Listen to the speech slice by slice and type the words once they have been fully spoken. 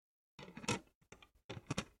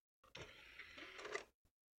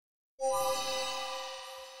Hello,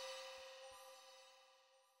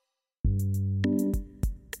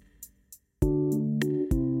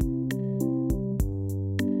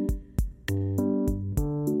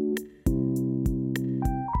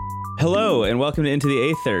 and welcome to Into the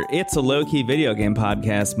Aether. It's a low-key video game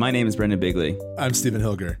podcast. My name is Brendan Bigley. I'm Stephen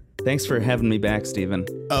Hilger. Thanks for having me back, Stephen.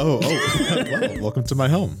 Oh, well, welcome to my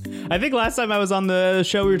home. I think last time I was on the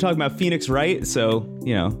show, we were talking about Phoenix Wright, so,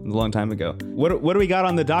 you know, a long time ago. What do we got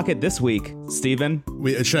on the docket this week, Stephen?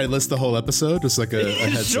 Should I list the whole episode? Just like a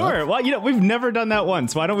heads Sure. up? Well, you know, we've never done that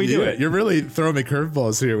once. Why don't we do it? You're really throwing me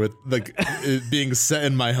curveballs here with like it being set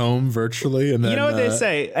in my home virtually. And then, you know what they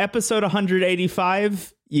say? Episode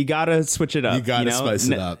 185... You gotta switch it up. You gotta spice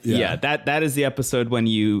it up. Yeah, that is the episode when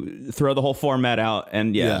you throw the whole format out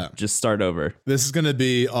and just start over. This is gonna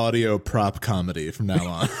be audio prop comedy from now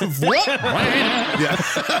on. What? Yeah.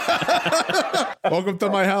 Welcome to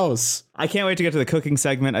my house. I can't wait to get to the cooking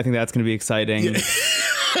segment. I think that's gonna be exciting. Yeah.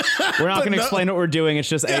 We're not going to explain what we're doing. It's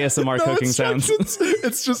just ASMR cooking sounds.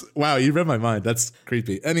 It's just, wow, you read my mind. That's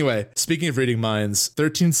creepy. Anyway, speaking of reading minds,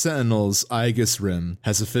 13 Sentinels Aegis Rim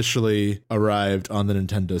has officially arrived on the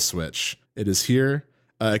Nintendo Switch. It is here.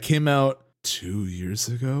 It came out 2 years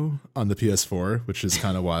ago on the PS4, which is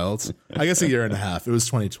kind of wild. I guess a year and a half. It was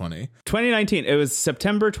 2020. 2019. It was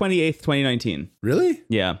September 28th, 2019. Really?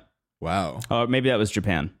 Yeah. Wow. Oh, maybe that was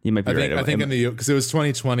Japan. You might be right. I think in the because it was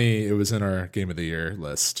 2020, it was in our Game of the Year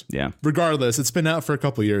list. Yeah. Regardless, it's been out for a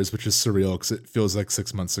couple years, which is surreal because it feels like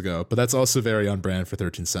 6 months ago. But that's also very on brand for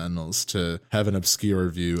 13 Sentinels to have an obscure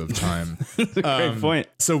view of time. That's a great point.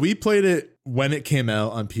 So we played it when it came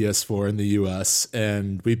out on PS4 in the US,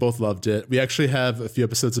 and we both loved it. We actually have a few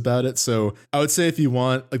episodes about it. So I would say if you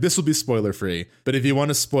want, like, this will be spoiler free, but if you want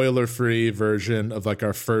a spoiler free version of like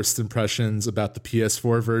our first impressions about the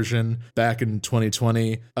PS4 version back in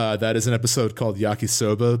 2020, that is an episode called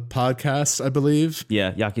Yakisoba Podcast, I believe.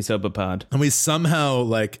 Yeah, Yakisoba Pod. And we somehow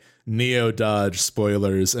like neo-dodge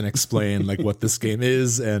spoilers and explain like what this game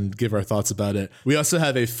is and give our thoughts about it. We also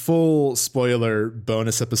have a full spoiler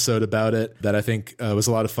bonus episode about it that I think was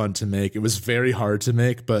a lot of fun to make. It was very hard to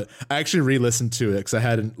make, but I actually re-listened to it because I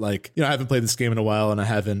hadn't I haven't played this game in a while, and I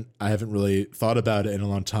haven't really thought about it in a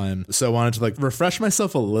long time. So I wanted to like refresh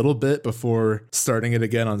myself a little bit before starting it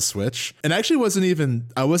again on Switch. And actually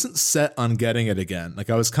I wasn't set on getting it again.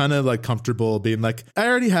 Like I was kind of like comfortable being like, I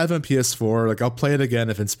already have it on PS4. Like I'll play it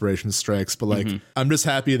again if inspiration strikes, but like I'm just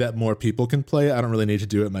happy that more people can play it. I don't really need to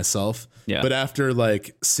do it myself. Yeah. But after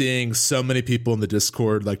like seeing so many people in the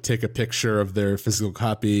Discord like take a picture of their physical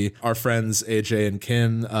copy, our friends AJ and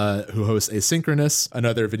Kin, who host Asynchronous,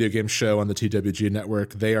 another video game show on the TWG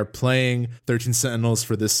network, they are playing 13 Sentinels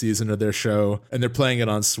for this season of their show, and they're playing it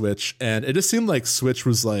on Switch, and it just seemed like Switch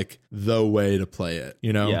was like the way to play it,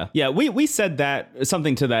 you know? Yeah. We said that,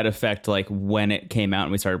 something to that effect, like when it came out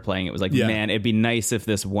and we started playing it was like, man, it'd be nice if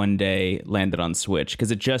this one day landed on Switch,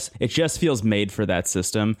 because it just feels made for that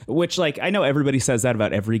system, which like I know everybody says that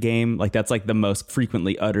about every game. Like that's like the most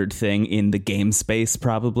frequently uttered thing in the game space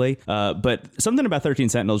probably. But something about 13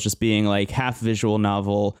 Sentinels just being like half visual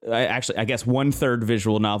novel, I guess 1/3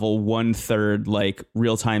 visual novel, 1/3 like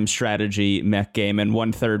real-time strategy mech game, and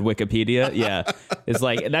 1/3 Wikipedia. Yeah. It's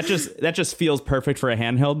like that just feels perfect for a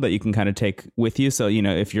handheld that you can kind of take with you. So, you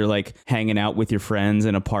know, if you're like hanging out with your friends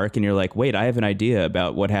in a park and you're like, wait, I have an idea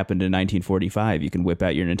about what happened in 1945, you can whip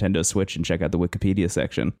out your Nintendo Switch and check out the Wikipedia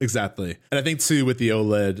section. Exactly. And I think too, with the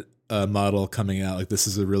OLED model coming out, like this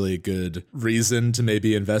is a really good reason to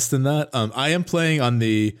maybe invest in that. I am playing on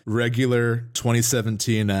the regular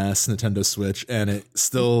 2017 ass Nintendo Switch, and it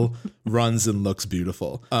still runs and looks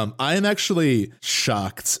beautiful. I am actually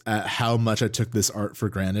shocked at how much I took this art for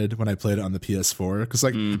granted when I played it on the PS4, because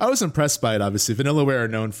like I was impressed by it. Obviously, Vanillaware are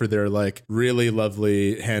known for their like really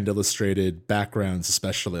lovely hand illustrated backgrounds,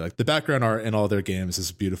 especially like the background art in all their games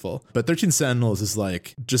is beautiful. But 13 Sentinels is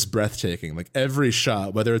like just breathtaking. Like every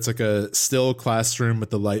shot, whether it's like a still classroom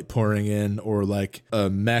with the light pouring in, or like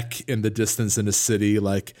a mech in the distance in a city,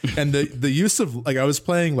 like, and the use of like, I was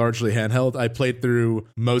playing largely handheld. I played through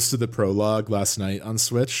most of the prologue last night on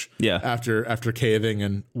Switch. Yeah. After caving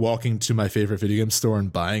and walking to my favorite video game store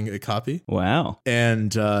and buying a copy. Wow.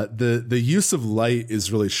 And the use of light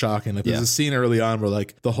is really shocking. Like there's a scene early on where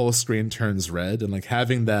like the whole screen turns red, and like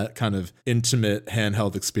having that kind of intimate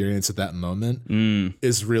handheld experience at that moment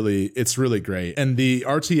is really, it's really great. And the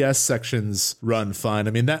RTS RTS sections run fine.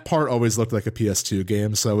 I mean, that part always looked like a PS2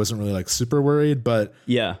 game, so I wasn't really like super worried, but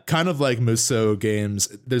yeah, kind of like Musou games,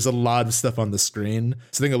 there's a lot of stuff on the screen.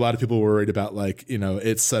 So I think a lot of people were worried about like, you know,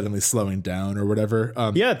 it's suddenly slowing down or whatever.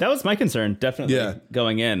 Yeah, that was my concern, definitely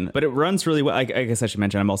going in. But it runs really well. I guess I should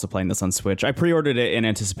mention I'm also playing this on Switch. I pre-ordered it in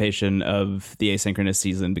anticipation of the asynchronous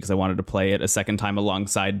season because I wanted to play it a second time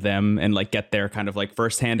alongside them and like get their kind of like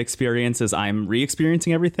firsthand experience as I'm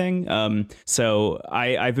re-experiencing everything. So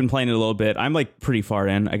I've been playing it a little bit. I'm like pretty far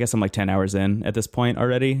in. I guess I'm like 10 hours in at this point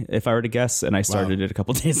already, if I were to guess. And I started it a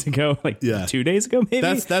couple days ago, like 2 days ago, maybe.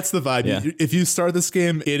 That's the vibe. Yeah. If you start this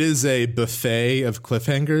game, it is a buffet of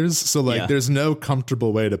cliffhangers. So like there's no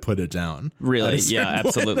comfortable way to put it down. Really? Yeah,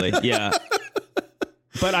 absolutely. Yeah.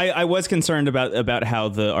 But I was concerned about how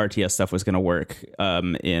the RTS stuff was going to work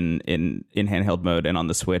in handheld mode and on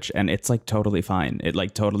the Switch, and it's like totally fine. It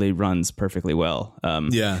like totally runs perfectly well.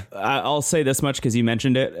 I'll say this much because you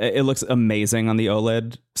mentioned it. It looks amazing on the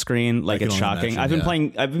OLED screen. Like it's shocking. I've been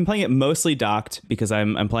playing it mostly docked because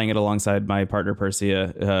I'm playing it alongside my partner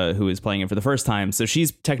Persia, who is playing it for the first time. So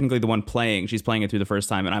she's technically the one playing. She's playing it through the first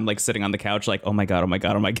time, and I'm like sitting on the couch like, oh my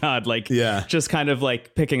god, like just kind of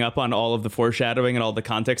like picking up on all of the foreshadowing and all the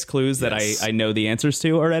context clues that I know the answers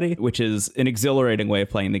to already, which is an exhilarating way of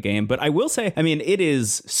playing the game. But I will say, I mean, it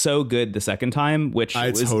is so good the second time, which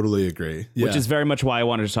I totally agree. Which is very much why I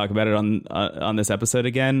wanted to talk about it on this episode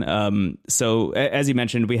again. So as you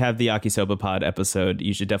mentioned, we have the Yakisoba Pod episode.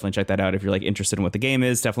 You should definitely check that out if you're like interested in what the game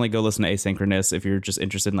is. Definitely go listen to Asynchronous if you're just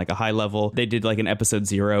interested in like a high level. They did like an episode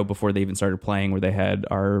 0 before they even started playing, where they had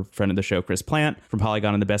our friend of the show Chris Plant from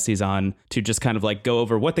Polygon and the Besties on to just kind of like go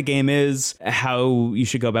over what the game is, how you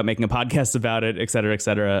should go about making a podcast about it, et cetera, et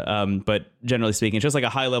cetera. But generally speaking, it's just like a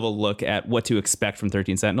high level look at what to expect from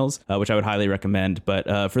 13 Sentinels, which I would highly recommend.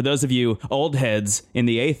 But for those of you old heads in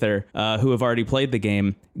the Aether who have already played the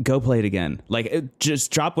game, go play it again. Like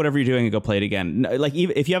just drop whatever you're doing and go play it again. Like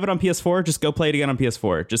even if you have it on PS4, just go play it again on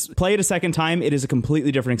PS4. Just play it a second time. It is a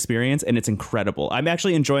completely different experience and it's incredible. I'm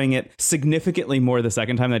actually enjoying it significantly more the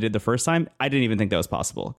second time than I did the first time. I didn't even think that was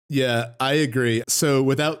possible. Yeah, I agree. So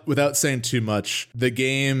without saying too much, the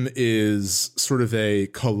game is sort of a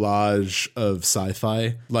collage of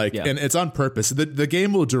sci-fi, and it's on purpose. The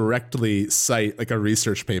game will directly cite like a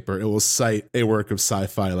research paper. It will cite a work of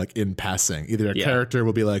sci-fi like in passing. Either a character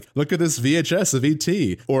will be like, look at this VHS of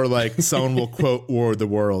ET, or like someone will quote War of the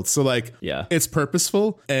Worlds. So like, it's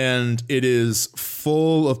purposeful and it is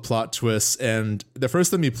full of plot twists. And the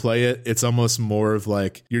first time you play it, it's almost more of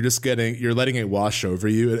like you're letting it wash over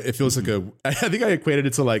you. It feels like I think I equated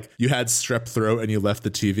it to like you had strep throat and you left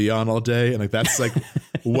the TV on all day, and like that's like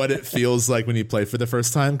what it feels like when you play for the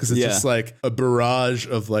first time, because it's just like a barrage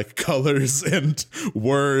of like colors and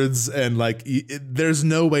words, and like there's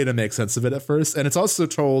no way to make sense of it at first. And it's also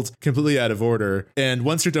told completely out of order. And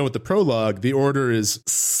once you're done with the prologue, the order is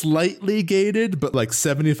slightly gated, but like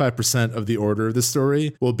 75% of the order of the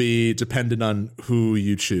story will be dependent on who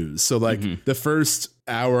you choose. So like the first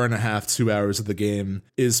hour and a half, 2 hours of the game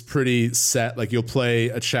is pretty set. Like you'll play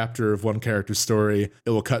a chapter of one character's story. It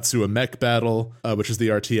will cut to a mech battle, which is the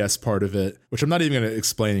RTS part of it, which I'm not even going to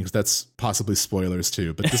explain because that's possibly spoilers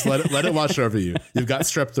too, but just let it wash over you. You've got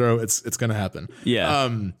strep throat. It's going to happen. Yeah.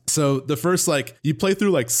 So the first, like you play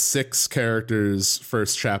through like 6 characters'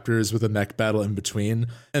 first chapters with a mech battle in between.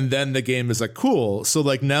 And then the game is like, cool. So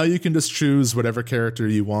like now you can just choose whatever character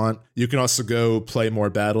you want. You can also go play more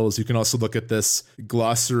battles. You can also look at this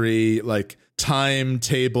glossary, like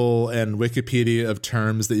timetable and Wikipedia of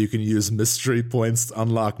terms that you can use mystery points to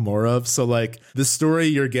unlock more of. So like the story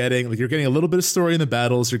you're getting a little bit of story in the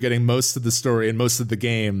battles, you're getting most of the story and most of the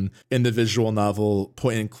game in the visual novel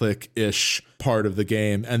point and click ish part of the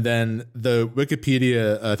game. And then the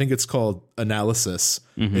Wikipedia, I think it's called analysis.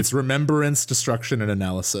 It's remembrance, destruction, and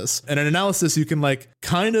analysis. And in analysis, you can like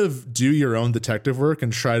kind of do your own detective work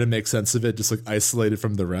and try to make sense of it, just like isolated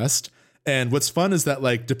from the rest. And what's fun is that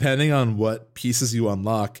like depending on what pieces you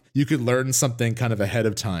unlock, you could learn something kind of ahead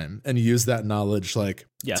of time and use that knowledge like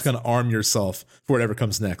to kind of arm yourself for whatever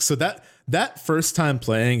comes next. So that first time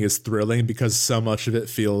playing is thrilling because so much of it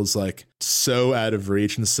feels like so out of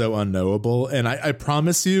reach and so unknowable. And I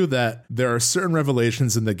promise you that there are certain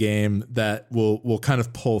revelations in the game that will kind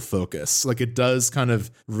of pull focus. Like it does kind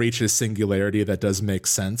of reach a singularity that does make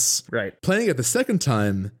sense. Right. Playing it the second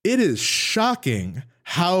time, it is shocking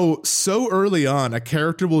how so early on a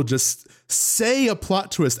character will just say a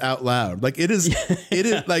plot twist out loud. Like it is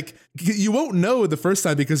like you won't know the first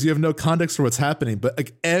time because you have no context for what's happening, but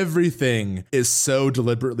like everything is so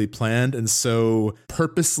deliberately planned and so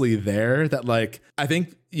purposely there that like I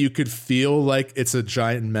think you could feel like it's a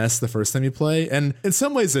giant mess the first time you play. And in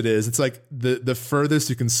some ways it is. It's like the furthest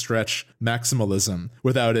you can stretch maximalism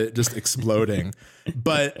without it just exploding.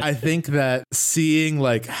 But I think that seeing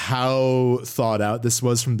like how thought out this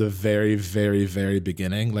was from the very, very, very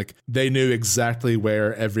beginning, like they knew exactly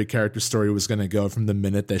where every character story was going to go from the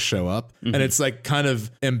minute they show up. Mm-hmm. And it's like kind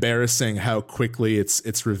of embarrassing how quickly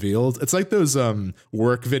it's revealed. It's like those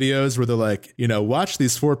work videos where they're like, you know, watch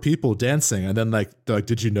these 4 people dancing. And then like,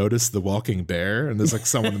 did you notice the walking bear? And there's like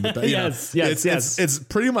someone in the back. Yes. It's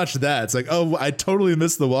pretty much that. It's like, oh, I totally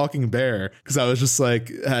missed the walking bear because I was just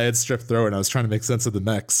like, I had strep throat and I was trying to make sense of the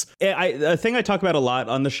mechs. A thing I talk about a lot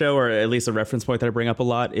on the show, or at least a reference point that I bring up a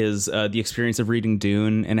lot, is the experience of reading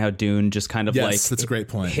Dune and how Dune just kind of that's a great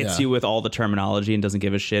point. Hits you with all the terminology and doesn't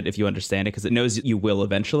give a shit if you understand it because it knows you will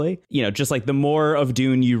eventually. You know, just like the more of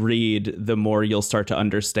Dune you read, the more you'll start to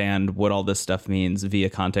understand what all this stuff means via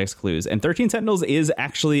context clues. And 13 Sentinels is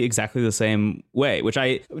actually exactly the same way, which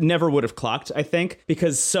I never would have clocked, I think,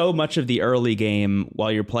 because so much of the early game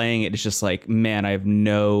while you're playing it is just like, man, I have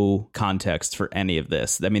no context for any of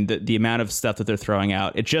this. I mean, the amount of stuff that they're throwing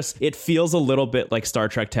out, it feels a little bit like Star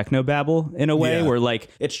Trek technobabble in a way where like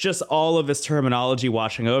it's just all of this terminology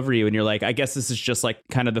washing over you. And you're like, I guess this is just like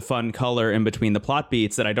kind of the fun color in between the plot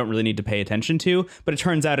beats that I don't really need to pay attention to. But it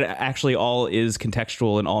turns out it actually all is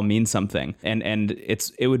contextual and all means something. And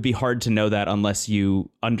it would be hard to know that unless you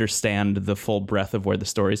understand the full breadth of where the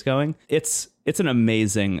story's going. It's an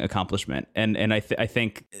amazing accomplishment. And I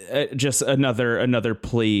think just another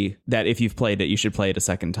plea that if you've played it, you should play it a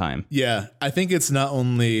second time. Yeah, I think it's not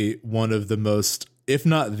only one of the most, if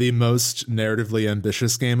not the most narratively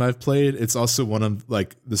ambitious game I've played, it's also one of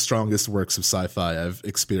like the strongest works of sci-fi I've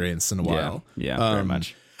experienced in a while. Yeah, very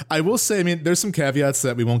much. I will say, I mean, there's some caveats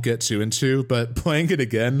that we won't get too into, but playing it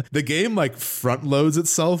again, the game like front loads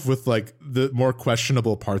itself with like the more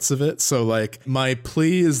questionable parts of it. So like my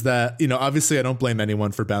plea is that, you know, obviously I don't blame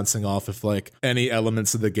anyone for bouncing off if like any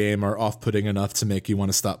elements of the game are off-putting enough to make you want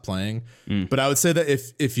to stop playing. But I would say that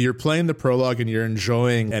if you're playing the prologue and you're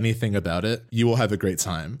enjoying anything about it, you will have a great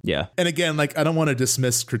time. Yeah. And again, like I don't want to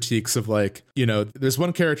dismiss critiques of like, you know, there's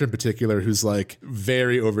one character in particular who's like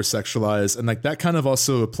very over-sexualized, and like that kind of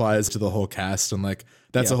also applies to the whole cast, and like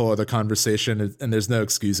that's a whole other conversation, and there's no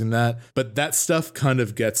excusing that. But that stuff kind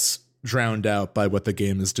of gets drowned out by what the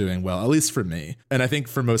game is doing well, at least for me. And I think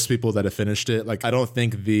for most people that have finished it, like I don't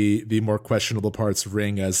think the more questionable parts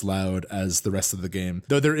ring as loud as the rest of the game.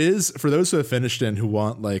 Though there is, for those who have finished it and who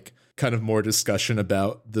want like kind of more discussion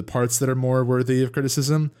about the parts that are more worthy of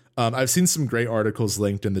criticism, I've seen some great articles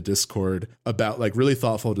linked in the Discord about like really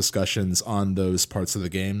thoughtful discussions on those parts of the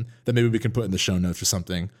game that maybe we can put in the show notes or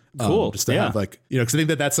something. Cool. Just to have like, you know, because I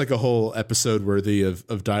think that's like a whole episode worthy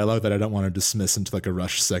of dialogue that I don't want to dismiss into like a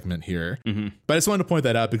rush segment here. Mm-hmm. But I just wanted to point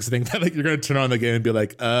that out because I think that like you're going to turn on the game and be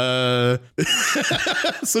like, so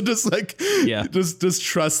just like, just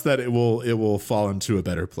trust that it will fall into a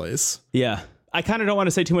better place. Yeah. I kind of don't want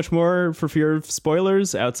to say too much more for fear of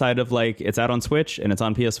spoilers outside of like it's out on Switch and it's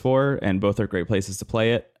on PS4 and both are great places to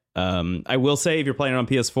play it. I will say if you're playing it on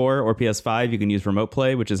PS4 or PS5, you can use Remote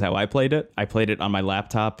Play, which is how I played it. I played it on my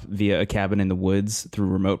laptop via a cabin in the woods through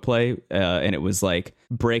Remote Play, and it was like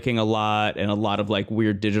breaking a lot and a lot of like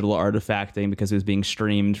weird digital artifacting because it was being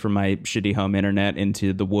streamed from my shitty home internet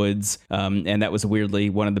into the woods, and that was weirdly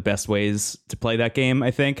one of the best ways to play that game,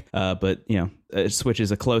 I think. But you know, Switch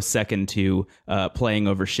is a close second to playing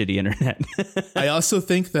over shitty internet. I also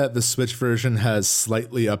think that the Switch version has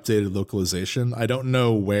slightly updated localization. I don't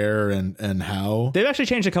know where and how. They've actually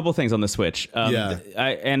changed a couple things on the Switch.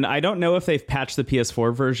 I don't know if they've patched the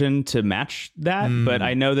PS4 version to match that, but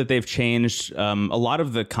I know that they've changed a lot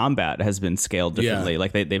of the combat has been scaled differently.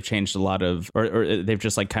 Like they've changed a lot of, or they've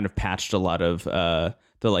just like kind of patched a lot of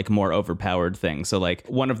the like more overpowered thing. So like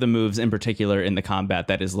one of the moves in particular in the combat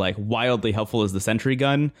that is like wildly helpful is the sentry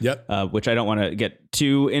gun. Yep. Which I don't want to get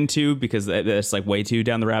too into because it's like way too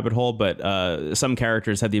down the rabbit hole. But some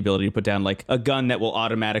characters have the ability to put down like a gun that will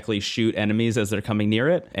automatically shoot enemies as they're coming near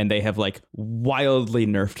it. And they have like wildly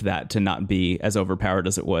nerfed that to not be as overpowered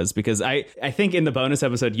as it was. Because I think in the bonus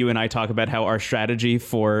episode, you and I talk about how our strategy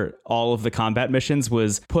for all of the combat missions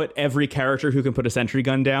was put every character who can put a sentry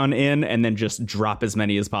gun down in and then just drop as many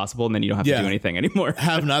many as possible, and then you don't have to do anything anymore.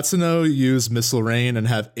 Have Natsuno use missile rain and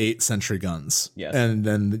have 8 sentry guns. Yes. And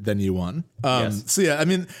then you won. Yes. So yeah, I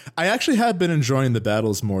mean, I actually have been enjoying the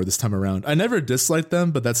battles more this time around. I never disliked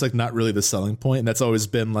them, but that's like not really the selling point. And that's always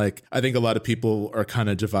been like, I think a lot of people are kind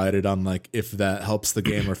of divided on like if that helps the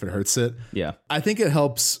game or if it hurts it. Yeah. I think it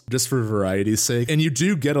helps just for variety's sake. And you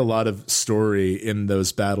do get a lot of story in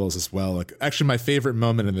those battles as well. Like actually my favorite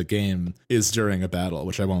moment in the game is during a battle,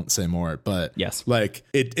 which I won't say more, but yes, like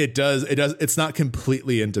it's not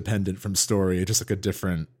completely independent from story. It's just like a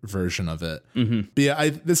different version of it. Mm-hmm. But yeah,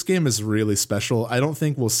 this game is really special. I don't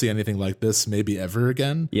think we'll see anything like this maybe ever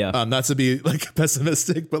again. Yeah. Not to be like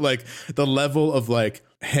pessimistic, but like the level of like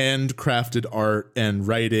handcrafted art and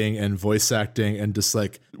writing and voice acting and just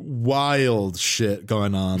like wild shit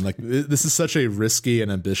going on. Like this is such a risky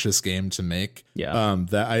and ambitious game to make. Yeah.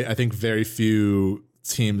 That I think very few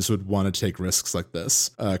teams would want to take risks like this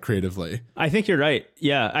creatively. I think you're right.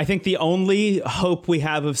 Yeah, I think the only hope we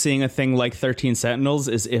have of seeing a thing like 13 Sentinels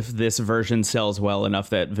is if this version sells well enough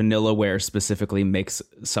that Vanillaware specifically makes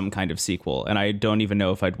some kind of sequel. And I don't even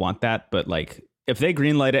know if I'd want that, but like if they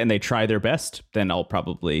greenlight it and they try their best, then I'll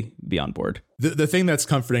probably be on board. The thing that's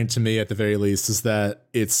comforting to me at the very least is that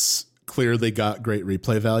it's clearly got great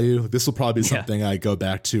replay value. This will probably be something I go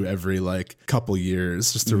back to every like couple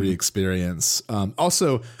years just to re-experience.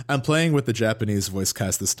 Also, I'm playing with the Japanese voice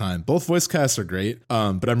cast this time. Both voice casts are great,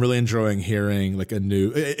 but I'm really enjoying hearing like a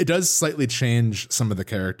new. It does slightly change some of the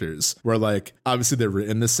characters where like obviously they're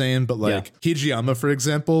written the same, but like Hijiyama, for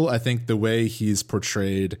example, I think the way he's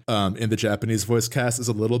portrayed in the Japanese voice cast is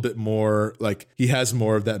a little bit more like he has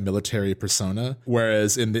more of that military persona,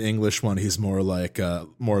 whereas in the English one he's more like a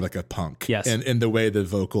punk. Yes. And in the way the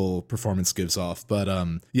vocal performance gives off. But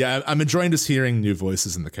yeah, I'm enjoying just hearing new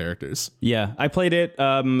voices in the characters. Yeah, I played it.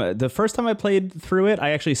 The first time I played through it,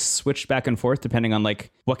 I actually switched back and forth depending on like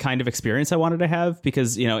what kind of experience I wanted to have.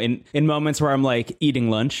 Because, you know, in moments where I'm like eating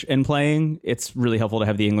lunch and playing, it's really helpful to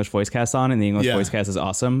have the English voice cast on. And the English voice cast is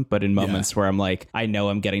awesome. But in moments where I'm like, I know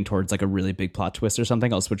I'm getting towards like a really big plot twist or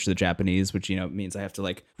something, I'll switch to the Japanese, which, you know, means I have to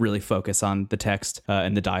like really focus on the text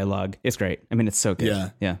and the dialogue. It's great. I mean, it's so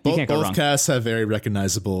good. Yeah. You can't go wrong. Both casts have very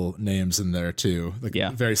recognizable names in there too. Like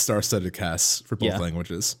very star-studded casts for both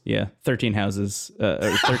languages. Yeah. 13 houses.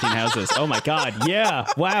 13 houses. Oh my God. Yeah.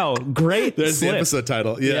 Wow. Great. There's slip. the episode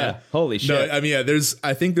title. Yeah. Holy shit. No, I mean,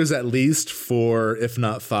 I think there's at least 4, if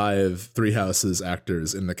not 5, Three Houses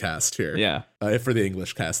actors in the cast here. Yeah. For the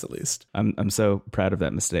English cast, at least. I'm so proud of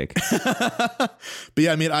that mistake. But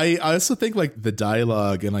yeah, I mean, I also think like the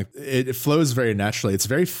dialogue and like it flows very naturally. It's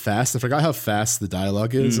very fast. I forgot how fast the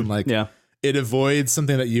dialogue is. And like, it avoids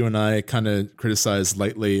something that you and I kind of criticize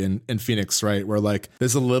lightly in Phoenix, right? Where like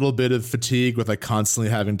there's a little bit of fatigue with like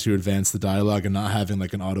constantly having to advance the dialogue and not having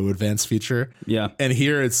like an auto advance feature. Yeah. And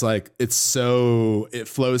here it's like, it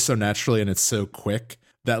flows so naturally and it's so quick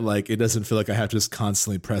that like it doesn't feel like I have to just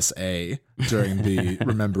constantly press A during the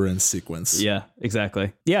remembrance sequence. Yeah,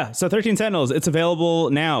 exactly. Yeah, so 13 Sentinels, it's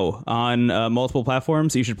available now on multiple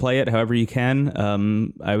platforms. You should play it however you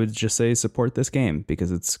can. I would just say support this game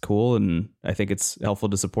because it's cool and I think it's helpful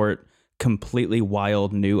to support completely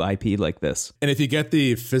wild new IP like this. And if you get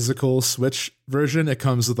the physical Switch version, it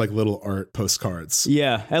comes with like little art postcards.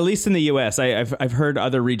 Yeah, at least in the US. I've heard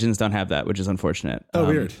other regions don't have that, which is unfortunate. Oh,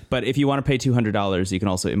 weird. But if you want to pay $200, you can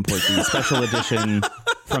also import the special edition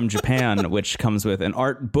from Japan, which comes with an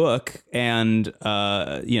art book and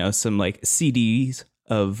some like CDs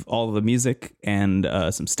of all of the music and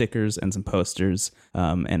some stickers and some posters.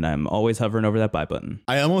 And I'm always hovering over that buy button.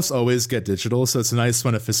 I almost always get digital, so it's nice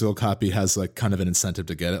when a physical copy has like kind of an incentive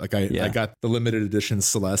to get it. Like I got the limited edition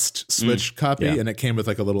Celeste Switch copy and it came with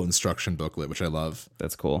like a little instruction booklet, which I love.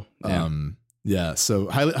 That's cool. Yeah, so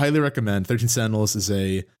highly recommend. 13 Sentinels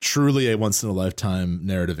is truly a once in a lifetime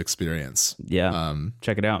narrative experience. Yeah,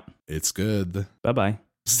 check it out. It's good. Bye-bye.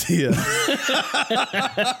 See ya.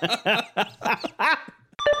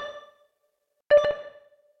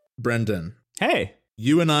 Brendan. Hey.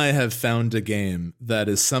 You and I have found a game that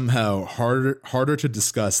is somehow harder to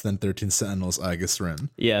discuss than 13 Sentinels Aegis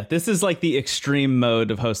Rim. Yeah, this is like the extreme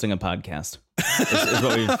mode of hosting a podcast. is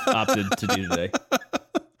what we've opted to do today.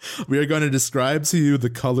 We are going to describe to you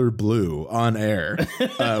the color blue on air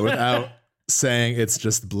without saying it's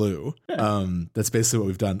just blue. That's basically what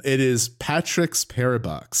we've done. It is Patrick's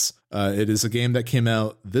Parabox. It is a game that came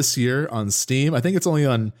out this year on Steam. I think it's only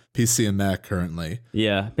on PC and Mac currently.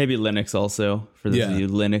 Yeah, maybe Linux also, for those of you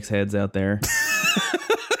Linux heads out there.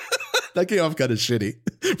 That came off kind of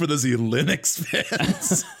shitty for those of you Linux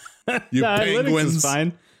fans. You penguins. Linux is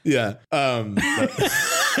fine. Yeah.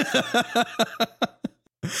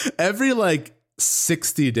 Every like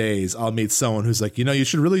 60 days, I'll meet someone who's like, you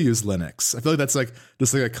should really use Linux. I feel like that's like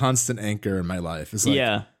just like a constant anchor in my life. It's like,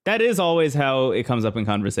 yeah, that is always how it comes up in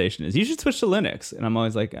conversation is you should switch to Linux. And I'm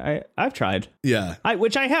always like, I've tried. Yeah.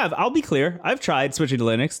 Which I have. I'll be clear. I've tried switching to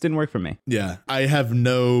Linux. Didn't work for me. Yeah. I have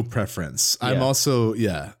no preference. Yeah. I'm also,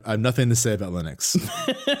 I have nothing to say about Linux.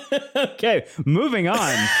 Okay, moving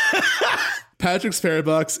on. Patrick's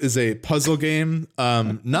Parabox is a puzzle game,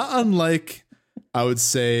 not unlike, I would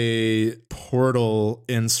say, Portal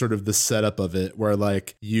in sort of the setup of it, where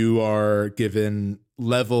like you are given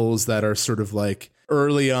levels that are sort of like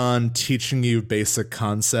early on teaching you basic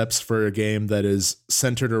concepts for a game that is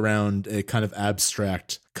centered around a kind of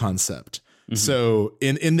abstract concept. Mm-hmm. So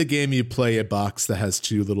in the game, you play a box that has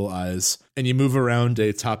two little eyes and you move around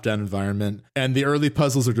a top-down environment. And the early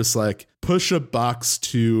puzzles are just like push a box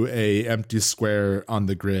to a empty square on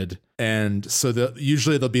the grid. And so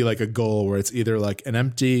usually there'll be like a goal where it's either like an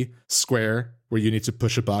empty square where you need to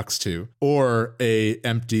push a box to, or a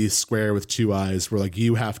empty square with two eyes where like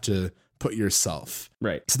you have to put yourself.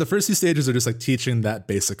 Right. So the first few stages are just like teaching that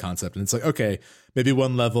basic concept. And it's like, okay, maybe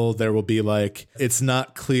one level there will be like, it's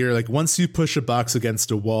not clear. Like once you push a box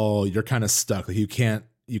against a wall, you're kind of stuck. Like you can't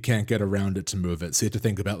get around it to move it. So you have to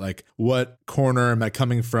think about like, what corner am I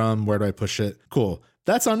coming from? Where do I push it? Cool.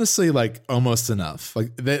 That's honestly like almost enough.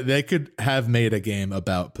 Like they could have made a game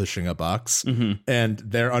about pushing a box, and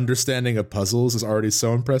their understanding of puzzles is already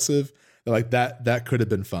so impressive. Like that could have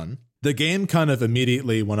been fun. The game kind of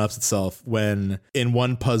immediately one-ups itself when in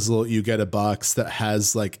one puzzle you get a box that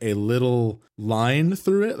has like a little line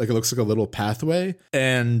through it. Like it looks like a little pathway.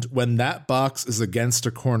 And when that box is against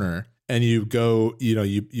a corner and you go,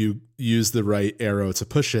 you use the right arrow to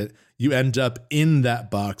push it, you end up in that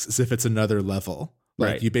box as if it's another level.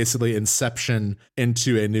 Like right. You basically inception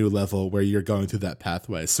into a new level where you're going through that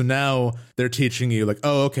pathway. So now they're teaching you like,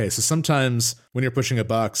 oh, okay. So sometimes when you're pushing a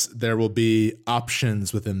box, there will be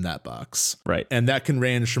options within that box. Right. And that can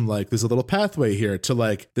range from like, there's a little pathway here to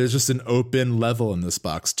like, there's just an open level in this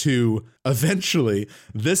box to eventually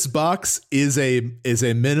this box is a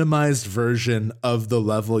minimized version of the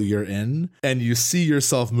level you're in. And you see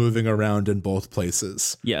yourself moving around in both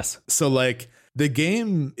places. Yes. So like, the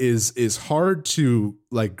game is hard to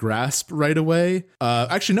like grasp right away.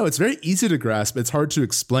 Actually, no, it's very easy to grasp. It's hard to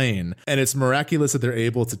explain. And it's miraculous that they're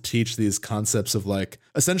able to teach these concepts of like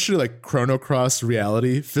essentially like Chrono Cross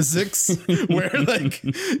reality physics, where like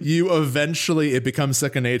you eventually, it becomes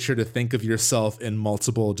second nature to think of yourself in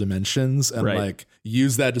multiple dimensions and right. like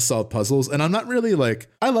use that to solve puzzles. And I'm not really like,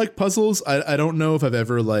 I like puzzles. I don't know if I've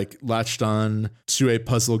ever like latched on to a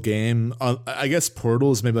puzzle game. I guess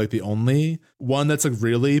Portal is maybe like the only one that's like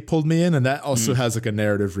really pulled me in, and that also has like a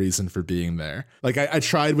narrative reason for being there. Like I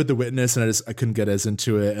tried with The Witness and I couldn't get as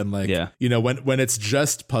into it, and like when it's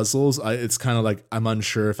just puzzles, it's kind of like I'm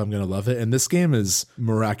unsure if I'm gonna love it. And this game is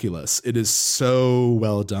miraculous. It is so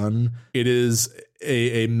well done. It is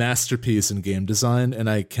a masterpiece in game design, and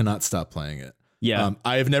I cannot stop playing it. Yeah.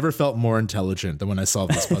 I have never felt more intelligent than when I solve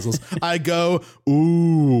these puzzles. I go,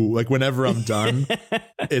 ooh, like whenever I'm done.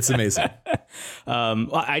 It's amazing.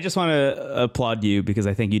 I just want to applaud you because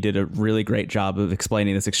I think you did a really great job of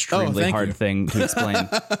explaining this extremely hard thing to explain.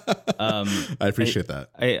 I appreciate that.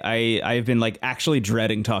 I've been like actually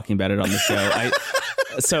dreading talking about it on the show.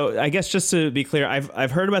 So I guess just to be clear,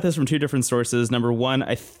 I've heard about this from two different sources. Number one,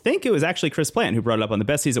 I think it was actually Chris Plant who brought it up on the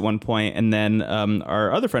Besties at one point, and then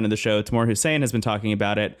our other friend of the show, Timur Hussein, has been talking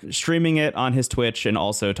about it, streaming it on his Twitch, and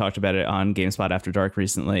also talked about it on GameSpot After Dark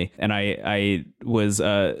recently. And I was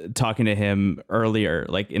talking to him earlier,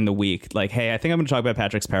 like in the week, like, hey, I think I'm going to talk about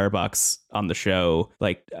Patrick's Parabox on the show.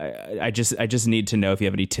 Like, I just need to know if you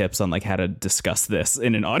have any tips on like how to discuss this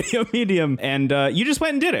in an audio medium. And you just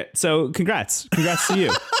went and did it. So congrats to you.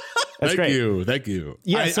 That's Thank great. you.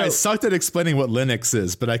 Yeah, I sucked at explaining what Linux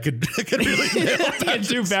is, but I could really nail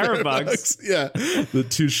do Parabox. Yeah, the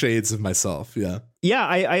two shades of myself. Yeah. Yeah,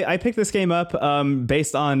 I picked this game up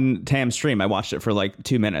based on Tam's stream. I watched it for like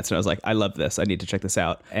 2 minutes and I was like, I love this. I need to check this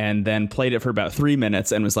out. And then played it for about 3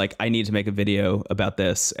 minutes and was like, I need to make a video about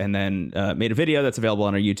this. And then made a video that's available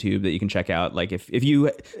on our YouTube that you can check out. Like if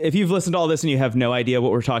you've listened to all this and you have no idea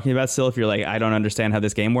what we're talking about still, if you're like, I don't understand how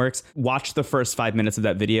this game works, watch the first 5 minutes of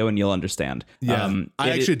that video and you'll understand. Yeah,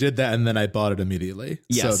 I actually did that and then I bought it immediately.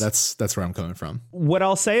 Yes. So that's where I'm coming from. What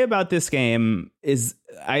I'll say about this game is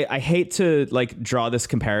I hate to like draw this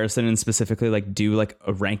comparison and specifically like do like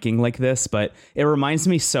a ranking like this, but it reminds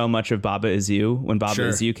me so much of Baba Is You when Baba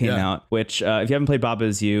Is You came out, which if you haven't played Baba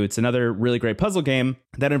Is You, it's another really great puzzle game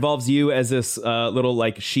that involves you as this little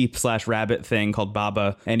like sheep/rabbit thing called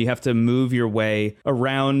Baba, and you have to move your way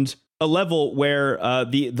around a level where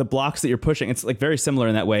the blocks that you're pushing, it's like very similar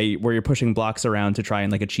in that way, where you're pushing blocks around to try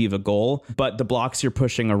and like achieve a goal, but the blocks you're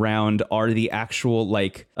pushing around are the actual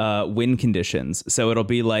like win conditions. So it'll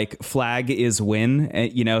be like flag is win,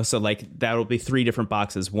 you know, so like that'll be 3 different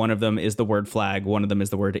boxes. One of them is the word flag, one of them is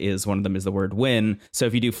the word is, one of them is the word win. So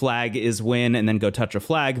if you do flag is win and then go touch a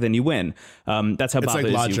flag, then you win. That's how it's Baba like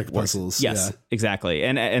Is logic You works. puzzles. Yes, yeah. exactly.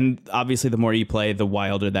 And obviously the more you play, the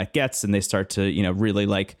wilder that gets, and they start to, you know, really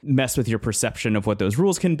like mess with your perception of what those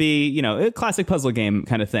rules can be, you know, a classic puzzle game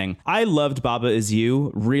kind of thing. I loved Baba Is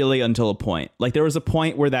You really until a point. Like there was a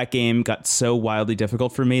point where that game got so wildly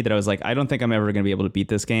difficult for me that I was like, I don't think I'm ever going to be able to beat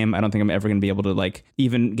this game. I don't think I'm ever going to be able to like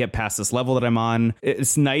even get past this level that I'm on.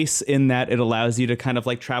 It's nice in that it allows you to kind of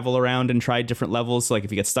like travel around and try different levels. So like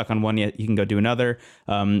if you get stuck on one, you can go do another.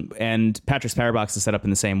 And Patrick's Parabox is set up in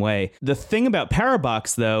the same way. The thing about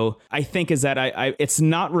Parabox though, I think is that I it's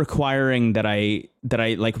not requiring that I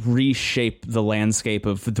like reshape the landscape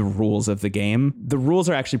of the rules of the game. The rules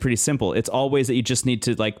are actually pretty simple. It's always that you just need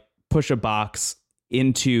to like push a box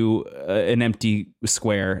into an empty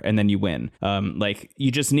square and then you win. Like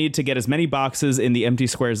you just need to get as many boxes in the empty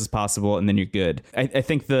squares as possible and then you're good. I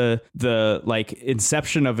think the like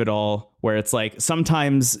inception of it all, where it's like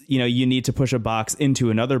sometimes, you know, you need to push a box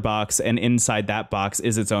into another box and inside that box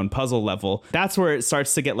is its own puzzle level. That's where it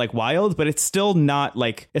starts to get like wild, but it's still not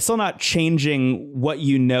changing what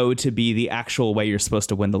you know to be the actual way you're supposed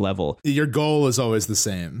to win the level. Your goal is always the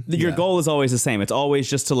same. Your goal is always the same. It's always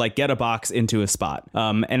just to like get a box into a spot.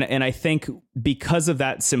 And I think because of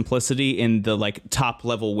that simplicity in the like top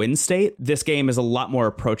level win state, this game is a lot more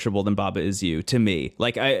approachable than Baba Is You to me.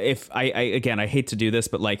 Like I hate to do this,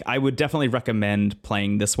 but like I would definitely recommend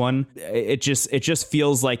playing this one. It just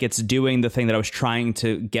feels like it's doing the thing that I was trying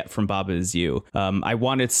to get from Baba Is You. I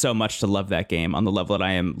wanted so much to love that game on the level that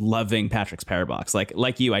I am loving Patrick's Parabox.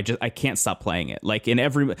 Like you, I can't stop playing it. Like in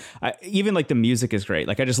even like the music is great.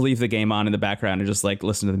 Like I just leave the game on in the background and just like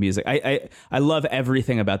listen to the music. I love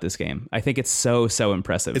everything about this game. I think it's so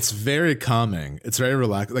impressive. It's very calming. It's very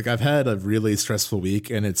relaxed. Like I've had a really stressful week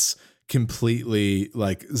and it's completely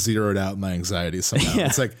like zeroed out my anxiety somehow.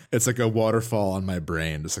 Yeah. It's like a waterfall on my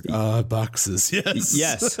brain. It's like boxes.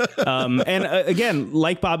 Yes. And again,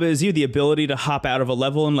 like Baba Is You, the ability to hop out of a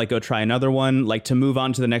level and like go try another one, like to move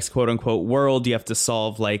on to the next quote unquote world, you have to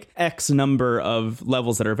solve like X number of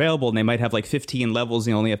levels that are available, and they might have like 15 levels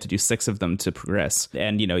and you only have to do 6 of them to progress.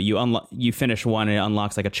 And you know, you finish one and it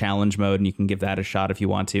unlocks like a challenge mode and you can give that a shot if you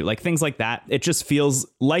want to. Like things like that. It just feels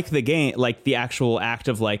like the game, like the actual act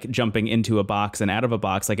of like jumping into a box and out of a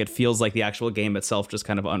box. Like it feels like the actual game itself just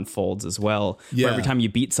kind of unfolds as well. Yeah. Where every time you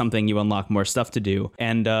beat something, you unlock more stuff to do.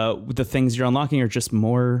 And the things you're unlocking are just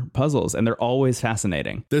more puzzles, and they're always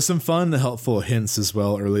fascinating. There's some fun, helpful hints as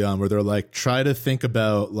well early on where they're like, try to think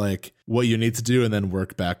about like what you need to do and then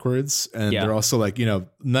work backwards. And they're also like, you know,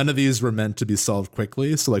 none of these were meant to be solved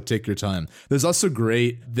quickly. So like take your time. There's also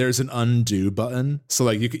there's an undo button. So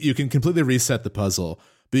like you can completely reset the puzzle,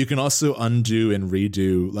 but you can also undo and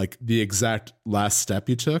redo like the exact last step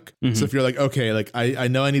you took. Mm-hmm. So if you're like, okay, like I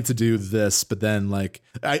know I need to do this, but then like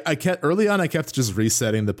I kept early on, I kept just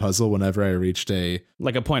resetting the puzzle whenever I reached a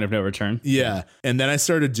point of no return. Yeah. And then I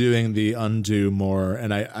started doing the undo more,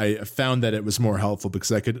 and I found that it was more helpful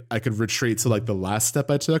because I could retreat to like the last step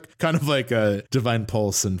I took, kind of like a Divine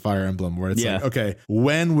Pulse and Fire Emblem, where it's like, okay,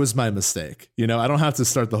 when was my mistake? You know, I don't have to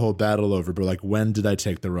start the whole battle over, but like, when did I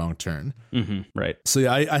take the wrong turn? Mm-hmm. Right. So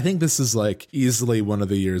yeah, I think this is like easily one of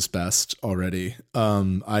the year's best already.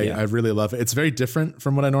 I really love it. It's very different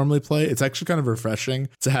from what I normally play. It's actually kind of refreshing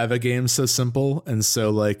to have a game so simple and so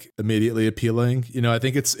like immediately appealing. You know, I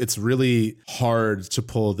think it's really hard to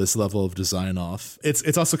pull this level of design off.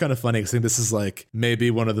 It's also kind of funny because I think this is like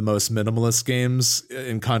maybe one of the most minimalist games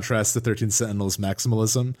in contrast to 13 Sentinels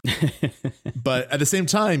maximalism. But at the same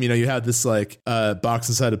time, you know, you have this like box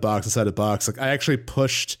inside a box inside a box. Like I actually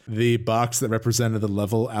pushed the box that represented the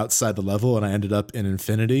level outside the level, and I ended up in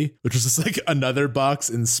infinity, which was just like another box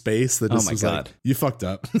in space that just was like, you fucked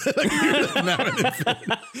up. Like, you're now in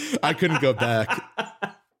infinity. I couldn't go back.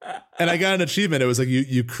 And I got an achievement. It was like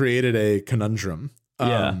you created a conundrum.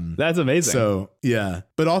 Yeah, that's amazing. So yeah,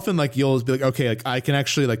 but often like you'll be like, okay, like I can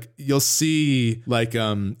actually like, you'll see like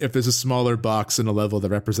if there's a smaller box in a level that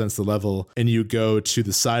represents the level and you go to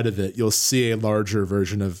the side of it, you'll see a larger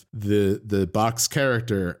version of the box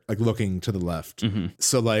character like looking to the left. Mm-hmm.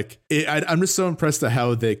 So like I'm just so impressed at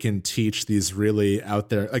how they can teach these really out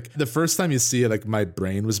there. Like the first time you see it, like my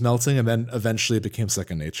brain was melting, and then eventually it became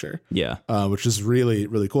second nature. Yeah, which is really,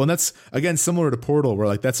 really cool. And that's again similar to Portal, where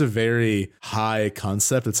like that's a very high concept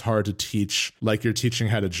concept, it's hard to teach like you're teaching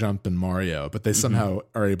how to jump in Mario, but they somehow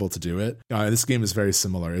are able to do it. This game is very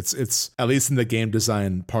similar. It's at least in the game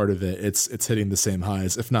design part of it, it's hitting the same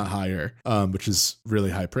highs, if not higher, which is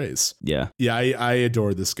really high praise. Yeah. I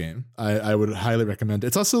adore this game. I would highly recommend it.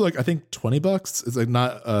 It's also like, I think $20. It's like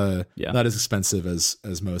not as expensive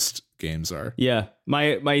as most games are. Yeah.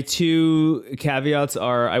 My two caveats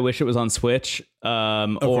are I wish it was on Switch,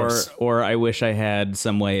 or I wish I had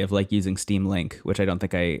some way of like using Steam Link, which I don't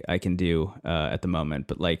think I can do at the moment.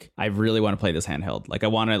 But like, I really want to play this handheld. Like, I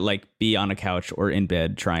want to like be on a couch or in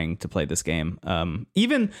bed trying to play this game.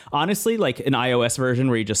 Even honestly, like an iOS version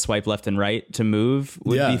where you just swipe left and right to move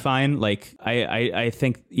would be fine. Like, I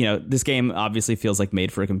think, you know, this game obviously feels like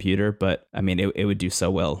made for a computer, but I mean, it would do so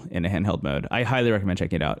well in a handheld mode. I highly recommend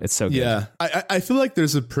checking it out. It's so good. Yeah, I feel like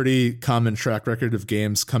there's a pretty common track record of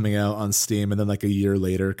games coming out on Steam and then like a year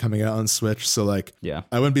later coming out on Switch. So like,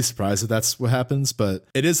 I wouldn't be surprised if that's what happens, but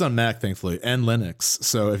it is on Mac, thankfully, and Linux.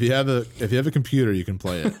 So if you have a computer, you can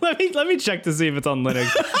play it. let me check to see if it's on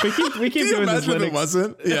Linux. We keep doing this Linux. It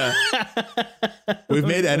wasn't. Yeah. We've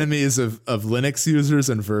made enemies of Linux users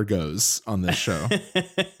and Virgos on this show.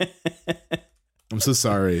 I'm so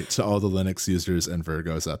sorry to all the Linux users and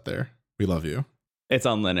Virgos out there. We love you. It's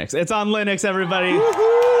on Linux. It's on Linux, everybody.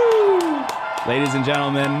 Woo-hoo! Ladies and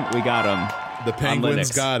gentlemen, we got him. The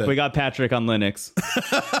Penguins got it. We got Patrick on Linux.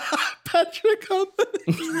 Patrick on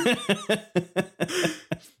Linux.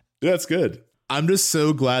 That's good. I'm just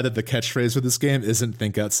so glad that the catchphrase for this game isn't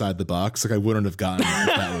think outside the box. Like, I wouldn't have gotten it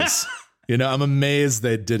if that was... You know, I'm amazed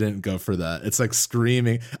they didn't go for that. It's like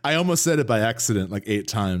screaming. I almost said it by accident like 8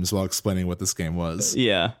 times while explaining what this game was.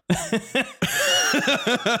 Yeah.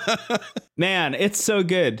 Man, it's so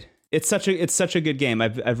good. It's such a good game.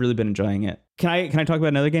 I've really been enjoying it. Can I talk about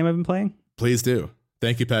another game I've been playing? Please do.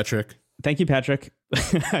 Thank you, Patrick. Thank you, Patrick.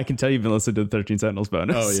 I can tell you've been listening to the 13 Sentinels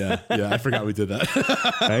bonus. Oh, yeah. I forgot we did that.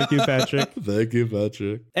 Thank you, Patrick. Thank you,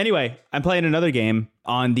 Patrick. Anyway, I'm playing another game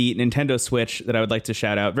on the Nintendo Switch that I would like to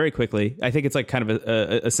shout out very quickly. I think it's like kind of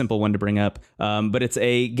a simple one to bring up, but it's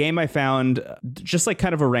a game I found just like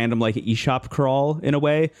kind of a random like eShop crawl in a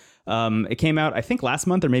way. It came out, I think, last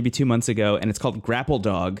month or maybe 2 months ago, and it's called Grapple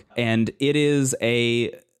Dog, and it is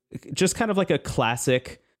just kind of like a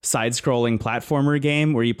classic side-scrolling platformer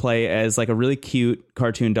game where you play as like a really cute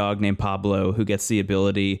cartoon dog named Pablo who gets the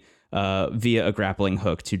ability via a grappling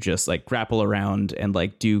hook to just like grapple around and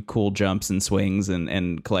like do cool jumps and swings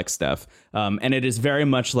and collect stuff. And it is very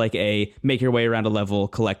much like a make your way around a level,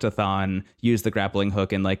 collect-a-thon, use the grappling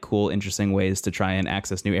hook in like cool, interesting ways to try and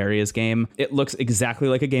access new areas game. It looks exactly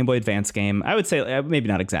like a Game Boy Advance game. I would say maybe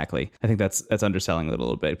not exactly. I think that's underselling it a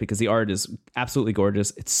little bit because the art is absolutely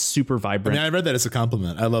gorgeous. It's super vibrant. I mean, I read that as a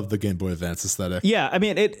compliment. I love the Game Boy Advance aesthetic. Yeah, I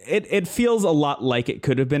mean, it feels a lot like it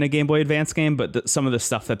could have been a Game Boy Advance game, but some of the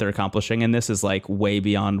stuff that they're accomplishing in this is like way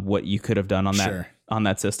beyond what you could have done on that. Sure. On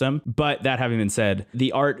that system. But that having been said,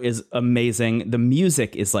 the art is amazing. The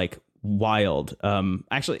music is like wild.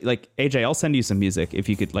 Actually, like AJ, I'll send you some music if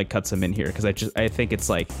you could like cut some in here because I think it's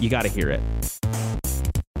like you got to hear it.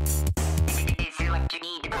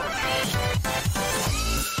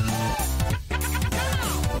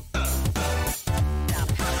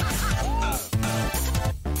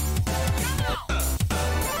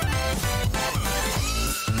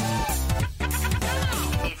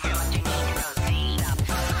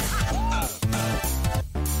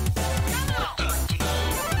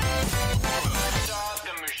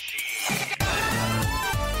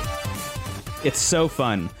 It's so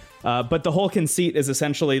fun. But the whole conceit is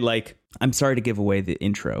essentially like, I'm sorry to give away the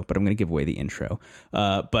intro, but I'm going to give away the intro.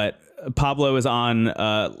 But Pablo is on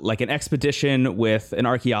like an expedition with an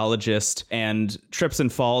archaeologist and trips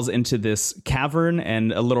and falls into this cavern.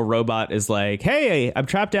 And a little robot is like, hey, I'm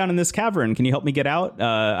trapped down in this cavern. Can you help me get out?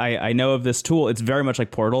 I know of this tool. It's very much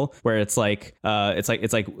like Portal, where it's like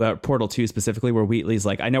Portal 2 specifically, where Wheatley's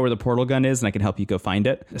like, I know where the portal gun is and I can help you go find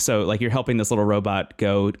it. So like you're helping this little robot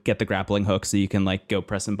go get the grappling hook so you can like go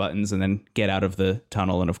press some buttons and then get out of the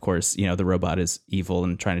tunnel. And of course, you know, the robot is evil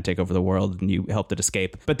and trying to take over the world and you helped it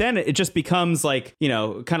escape. But then it just becomes like, you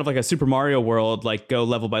know, kind of like a Super Mario World, like go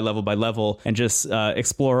level by level by level and just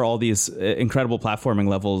explore all these incredible platforming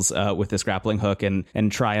levels with this grappling hook and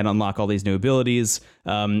try and unlock all these new abilities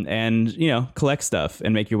and, you know, collect stuff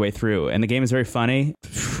and make your way through. And the game is very funny.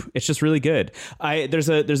 It's just really good. There's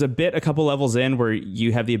a bit a couple levels in where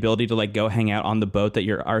you have the ability to like go hang out on the boat that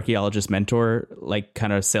your archaeologist mentor like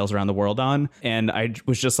kind of sails around the world on. And I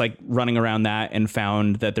was just like running around that and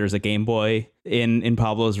found that there's a Game Boy in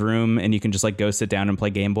Pablo's room, and you can just like go sit down and play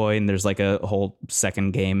Game Boy, and there's like a whole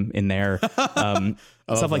second game in there.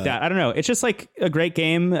 Stuff like that. I don't know. It's just like a great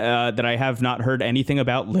game that I have not heard anything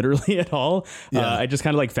about literally at all. I just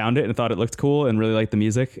kind of like found it and thought it looked cool and really liked the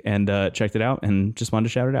music and checked it out and just wanted to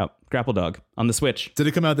shout it out. Grapple Dog on the Switch. Did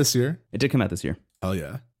it come out this year? It did come out this year. Oh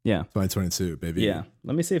yeah. Yeah. 2022, baby. Yeah.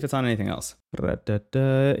 Let me see if it's on anything else.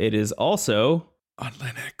 It is also on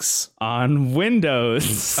Linux. On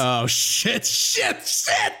Windows. Oh shit.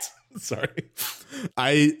 Sorry.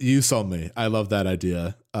 You sold me. I love that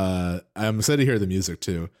idea. I'm excited to hear the music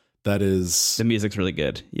too. That is, the music's really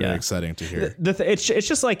good. Yeah, very exciting to hear. It's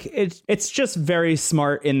just like it's just very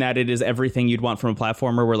smart in that it is everything you'd want from a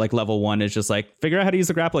platformer. Where like level 1 is just like figure out how to use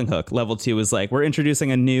the grappling hook. Level 2 is like we're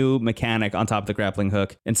introducing a new mechanic on top of the grappling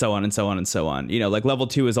hook, and so on and so on and so on. You know, like level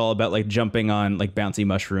 2 is all about like jumping on like bouncy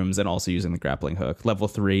mushrooms and also using the grappling hook. Level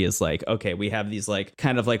 3 is like, okay, we have these like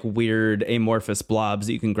kind of like weird amorphous blobs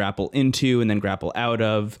that you can grapple into and then grapple out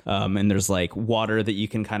of. And there's like water that you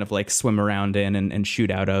can kind of like swim around in and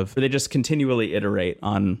shoot out of. They just continually iterate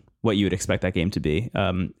on what you would expect that game to be.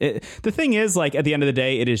 The thing is, like, at the end of the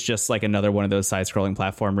day, it is just like another one of those side-scrolling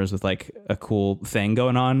platformers with like a cool thing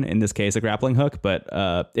going on, in this case a grappling hook, but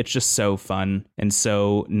it's just so fun and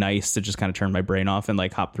so nice to just kind of turn my brain off and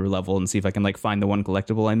like hop through a level and see if I can like find the one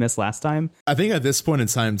collectible I missed last time. I think at this point in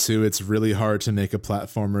time too, it's really hard to make a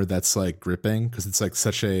platformer that's like gripping, because it's like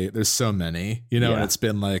there's so many, you know, and it's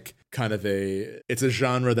been like kind of it's a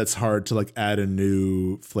genre that's hard to like add a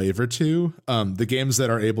new flavor to. The games that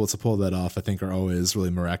are able to pull that off, I think, are always really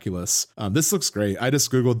miraculous. This looks great. I just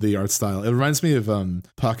Googled the art style. It reminds me of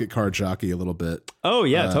Pocket Card Jockey a little bit. Oh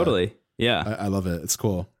yeah, totally. Yeah. I love it. It's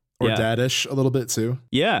cool. Or Dadish a little bit too.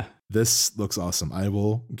 Yeah. This looks awesome. I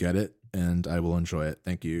will get it and I will enjoy it.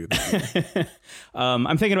 Thank you.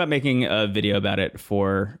 I'm thinking about making a video about it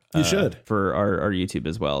for you should for our YouTube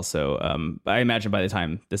as well. So I imagine by the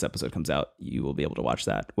time this episode comes out, you will be able to watch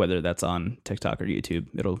that, whether that's on TikTok or YouTube.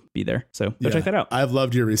 It'll be there. So go check that out. I've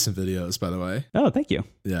loved your recent videos, by the way. Oh, thank you.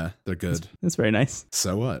 Yeah, they're good. That's very nice.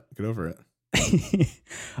 So what? Get over it.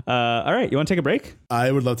 All right. You want to take a break?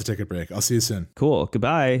 I would love to take a break. I'll see you soon. Cool.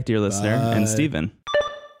 Goodbye, dear listener. Bye. And Steven.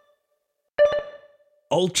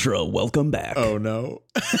 Ultra, welcome back. Oh no.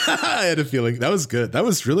 I had a feeling that was good. That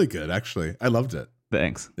was really good, actually. I loved it.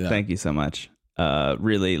 Thanks. Yeah. Thank you so much.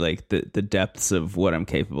 Really, like the depths of what I'm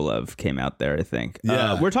capable of came out there, I think.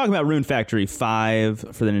 Yeah. We're talking about Rune Factory 5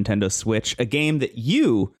 for the Nintendo Switch, a game that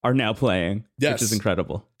you are now playing, which is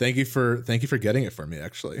incredible. Thank you for getting it for me,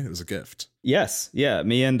 actually. It was a gift. Yes. Yeah.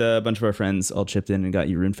 Me and a bunch of our friends all chipped in and got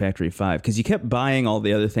you Rune Factory 5 because you kept buying all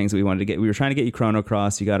the other things that we wanted to get. We were trying to get you Chrono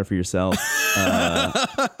Cross. You got it for yourself.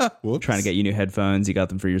 Trying to get you new headphones. You got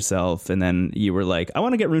them for yourself. And then you were like, I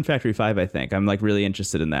want to get Rune Factory 5, I think. I'm like really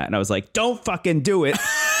interested in that. And I was like, don't fucking do it,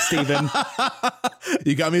 Steven.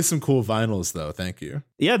 You got me some cool vinyls, though. Thank you.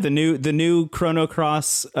 Yeah. The new Chrono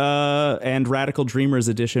Cross and Radical Dreamers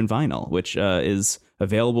edition vinyl, which is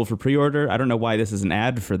available for pre-order. I don't know why this is an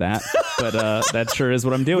ad for that, but that sure is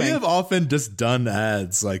what I'm doing. We have often just done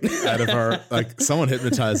ads like out of our, like someone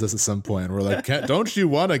hypnotized us at some point. We're like, don't you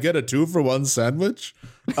want to get a 2-for-1 sandwich?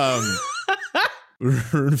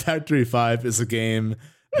 Rune Factory 5 is a game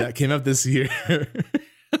that came out this year.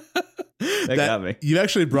 That got me. You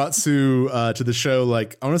actually brought to the show,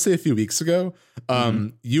 like, I want to say a few weeks ago.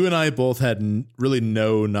 You and I both had really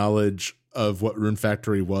no knowledge of what Rune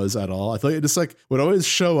Factory was at all. I feel like it just like would always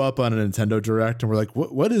show up on a Nintendo Direct and we're like,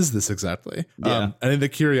 what is this exactly? Yeah. I think the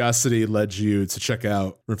curiosity led you to check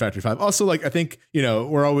out Rune Factory 5. Also, like, I think, you know,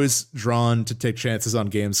 we're always drawn to take chances on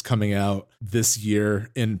games coming out this year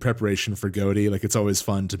in preparation for GOTY. Like, it's always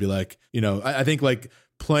fun to be like, you know, I think like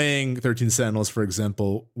playing 13 Sentinels, for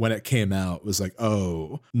example, when it came out was like,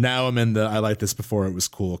 oh, now I'm in the I like this before it was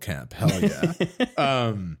cool camp. Hell yeah.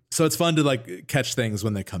 So it's fun to like catch things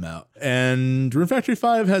when they come out. And Rune Factory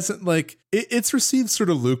 5 hasn't like it's received sort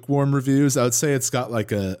of lukewarm reviews. I would say it's got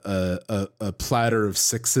like a platter of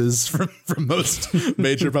 6s from most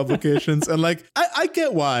major publications. And like I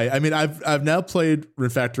get why. I mean, I've now played Rune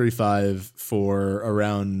Factory 5 for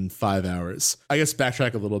around 5 hours. I guess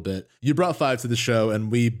backtrack a little bit. You brought 5 to the show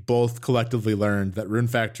and we both collectively learned that Rune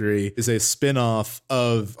Factory is a spin-off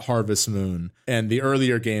of Harvest Moon. And the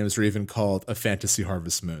earlier games were even called a Fantasy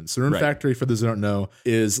Harvest Moon. So Rune Factory, for those who don't know,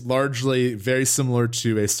 is largely very similar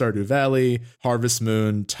to a Stardew Valley, Harvest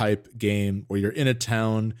Moon type game where you're in a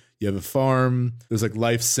town. you have a farm. There's like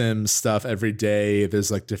life sim stuff every day.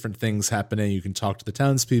 There's like different things happening. You can talk to the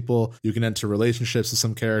townspeople. You can enter relationships with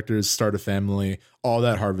some characters, start a family, all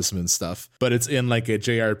that Harvest Moon stuff. But it's in like a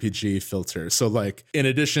JRPG filter. So like in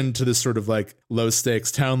addition to this sort of like low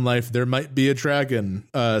stakes town life, there might be a dragon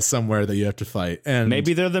somewhere that you have to fight. And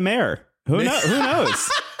maybe they're the mayor. Who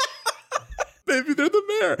knows? Maybe they're the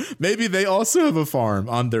mayor. Maybe they also have a farm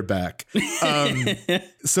on their back.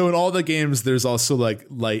 So in all the games, there's also like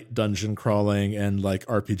light dungeon crawling and like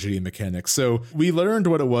RPG mechanics. So we learned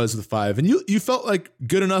what it was with 5, and you felt like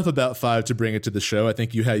good enough about 5 to bring it to the show. I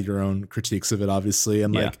think you had your own critiques of it, obviously,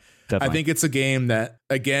 and like. Definitely. I think it's a game that,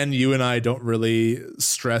 again, you and I don't really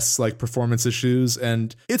stress like performance issues,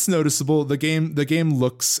 and it's noticeable. The game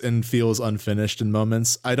looks and feels unfinished in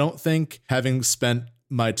moments. I don't think, having spent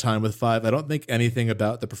my time with 5, I don't think anything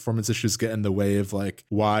about the performance issues get in the way of like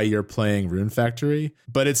why you're playing Rune Factory,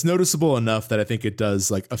 but it's noticeable enough that I think it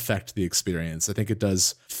does like affect the experience. I think it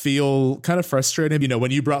does feel kind of frustrating. You know,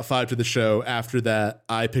 when you brought 5 to the show, after that,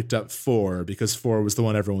 I picked up 4 because 4 was the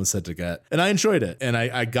one everyone said to get, and I enjoyed it. And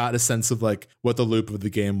I got a sense of like what the loop of the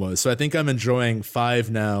game was. So I think I'm enjoying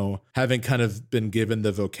 5 now, having kind of been given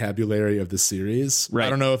the vocabulary of the series. Right. I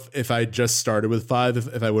don't know if I just started with 5,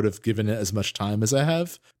 if I would have given it as much time as I have.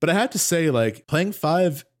 But I have to say, like, playing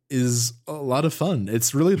 5 is a lot of fun.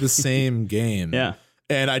 It's really the same game. Yeah.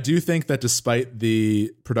 And I do think that despite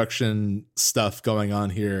the production stuff going on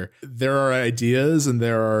here, there are ideas and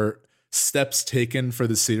there are steps taken for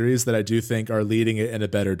the series that I do think are leading it in a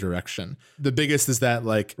better direction. The biggest is that,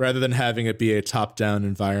 like, rather than having it be a top-down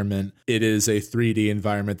environment, it is a 3D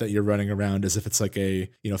environment that you're running around as if it's like a,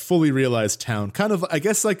 you know, fully realized town. Kind of, I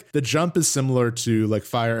guess, like the jump is similar to like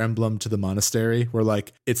Fire Emblem to the Monastery, where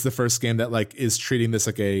like it's the first game that like is treating this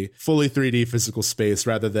like a fully 3D physical space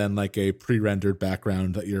rather than like a pre-rendered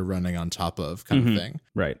background that you're running on top of kind of thing.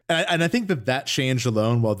 Right. And I think that change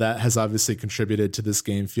alone, while that has obviously contributed to this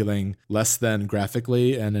game feeling less than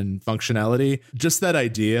graphically and in functionality, just that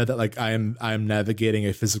idea that like I'm navigating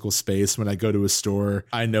a physical space when I go to a store,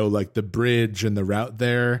 I know like the bridge and the route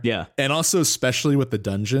there. Yeah. And also especially with the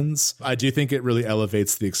dungeons, I do think it really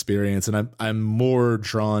elevates the experience, and I'm more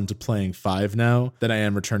drawn to playing 5 now than I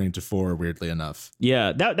am returning to 4, weirdly enough.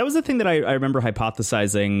 Yeah, that was the thing that I remember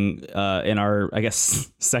hypothesizing in our, I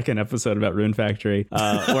guess, second episode about Rune Factory, where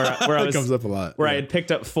I was, comes up a lot. Where I had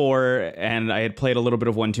picked up 4 and I had played a little bit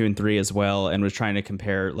of 1, 2, and 3 as well, and was trying to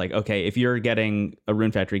compare, like, okay, if you're getting a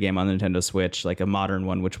Rune Factory game on the Nintendo Switch, like a modern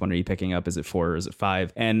one, which one are you picking up? Is it 4 or is it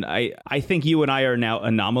 5? And I think you and I are now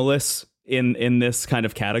anomalous in this kind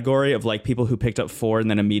of category of like people who picked up 4 and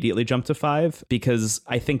then immediately jumped to 5, because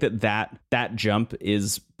I think that jump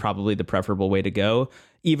is probably the preferable way to go.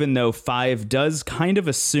 Even though 5 does kind of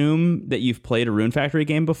assume that you've played a Rune Factory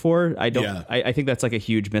game before. I think that's like a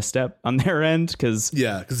huge misstep on their end, because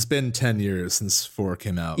it's been 10 years since 4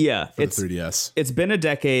 came out. Yeah, for the 3DS. It's been a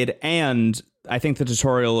decade, and I think the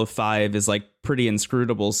tutorial of 5 is like pretty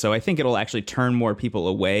inscrutable. So I think it'll actually turn more people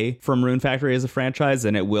away from Rune Factory as a franchise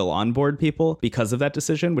than it will onboard people because of that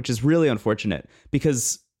decision, which is really unfortunate.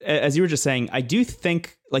 Because as you were just saying, I do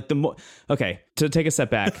think like to take a step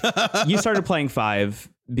back, you started playing 5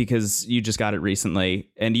 because you just got it recently,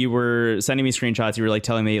 and you were sending me screenshots. You were like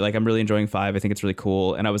telling me like, I'm really enjoying 5. I think it's really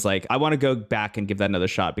cool. And I was like, I want to go back and give that another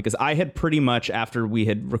shot, because I had pretty much, after we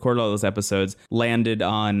had recorded all those episodes, landed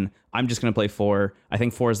on, I'm just going to play 4. I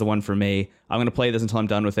think 4 is the one for me. I'm going to play this until I'm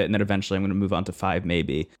done with it, and then eventually I'm going to move on to 5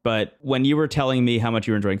 maybe. But when you were telling me how much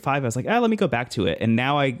you were enjoying 5, I was like, let me go back to it. And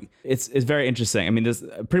now it's very interesting. I mean, there's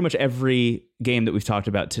pretty much every game that we've talked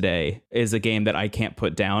about today is a game that I can't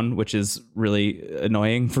put down, which is really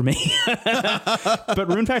annoying for me. But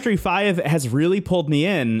Rune Factory 5 has really pulled me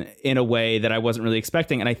in a way that I wasn't really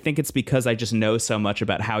expecting. And I think it's because I just know so much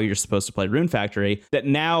about how you're supposed to play Rune Factory that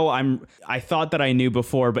now I thought that I knew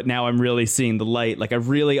before, but now I'm really seeing the light. Like I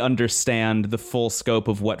really understand the full scope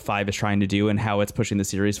of what 5 is trying to do and how it's pushing the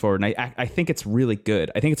series forward. And I think it's really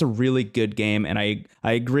good. I think it's a really good game. And I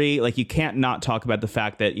agree. Like you can't not talk about the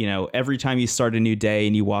fact that, you know, every time you start a new day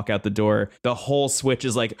and you walk out the door, the whole Switch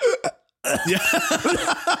is like, yeah.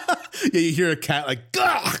 Yeah, you hear a cat like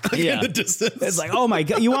in the distance. It's like, oh my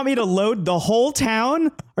god, you want me to load the whole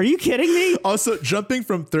town? Are you kidding me? Also, jumping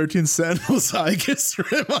from 13 Sandals Highest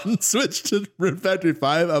Rim on Switch to Rune Factory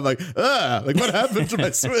 5, I'm like what happened to my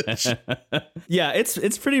Switch? Yeah,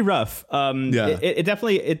 it's pretty rough. It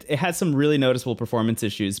definitely has some really noticeable performance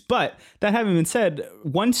issues. But that having been said,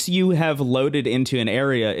 once you have loaded into an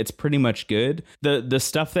area, it's pretty much good. The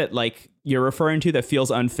stuff that like you're referring to that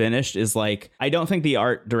feels unfinished is like, I don't think the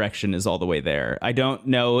art direction is all the way there. I don't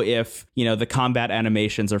know if, you know, the combat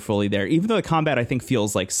animations are fully there, even though the combat I think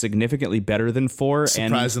feels like like significantly better than 4.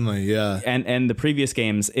 Surprisingly, yeah. And the previous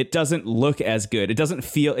games, it doesn't look as good. It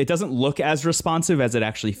doesn't look as responsive as it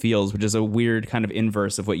actually feels, which is a weird kind of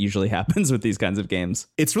inverse of what usually happens with these kinds of games.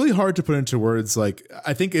 It's really hard to put into words. Like,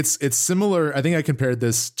 I think it's similar. I think I compared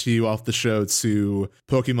this to you off the show to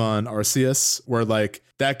Pokemon Arceus, where like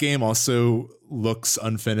that game also looks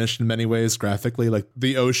unfinished in many ways graphically. Like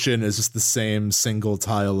the ocean is just the same single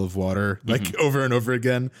tile of water, like over and over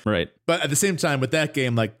again. Right. But at the same time with that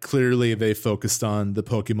game, like clearly they focused on the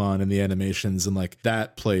Pokemon and the animations, and like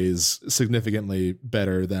that plays significantly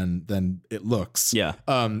better than it looks. Yeah.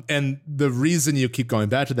 And the reason you keep going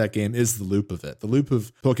back to that game is the loop of it. The loop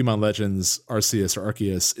of Pokemon Legends Arceus or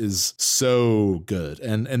Arceus is so good.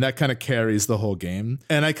 And that kind of carries the whole game.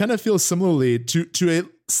 And I kind of feel similarly to a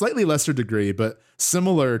slightly lesser degree, but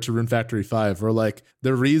similar to Rune Factory 5, where like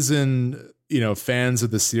the reason, you know, fans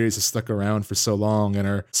of the series have stuck around for so long and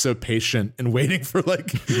are so patient and waiting for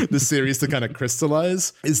like the series to kind of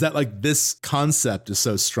crystallize is that like this concept is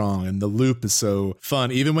so strong and the loop is so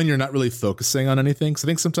fun, even when you're not really focusing on anything. So I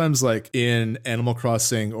think sometimes like in Animal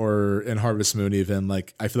Crossing or in Harvest Moon, even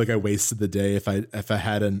like I feel like I wasted the day if I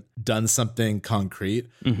hadn't done something concrete.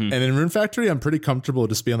 And in Rune Factory, I'm pretty comfortable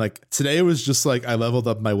just being like, today was just like I leveled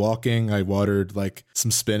up my walking, I watered like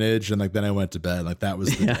some spinach, and like then I went to bed. Like that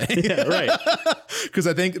was the day. Yeah, right. Because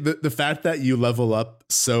I think the fact that you level up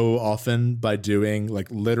so often by doing like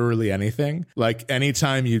literally anything, like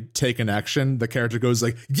anytime you take an action, the character goes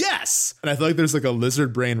like, yes. And I feel like there's like a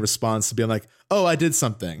lizard brain response to being like, oh, I did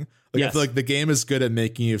something. Like Yes. I feel like the game is good at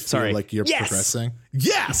making you feel like you're progressing.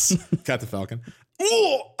 Yes. Cat the Falcon.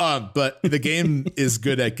 But the game is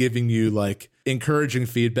good at giving you like encouraging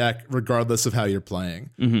feedback regardless of how you're playing.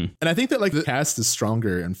 And I think that like the cast is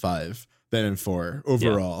stronger in 5 than in 4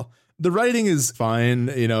 overall. Yeah. The writing is fine.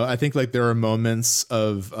 You know, I think like there are moments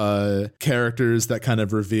of characters that kind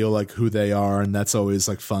of reveal like who they are, and that's always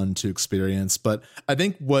like fun to experience. But I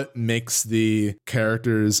think what makes the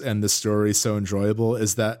characters and the story so enjoyable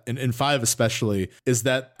is that in 5 especially, is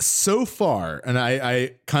that so far, and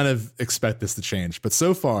I kind of expect this to change, but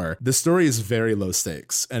so far the story is very low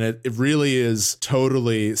stakes, and it really is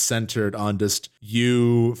totally centered on just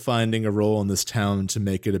you finding a role in this town to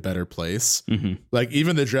make it a better place. Like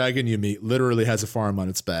even the dragon you meet literally has a farm on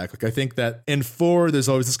its back. Like I think that in 4 there's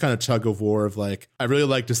always this kind of tug of war of like, I really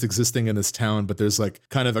like just existing in this town, but there's like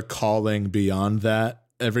kind of a calling beyond that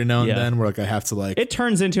every now and then where like I have to like, it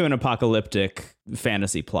turns into an apocalyptic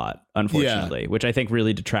fantasy plot, unfortunately, which I think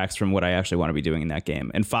really detracts from what I actually want to be doing in that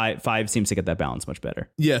game. And 5 seems to get that balance much better.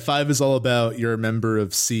 Yeah, 5 is all about you're a member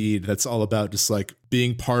of Seed. That's all about just like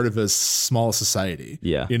being part of a small society.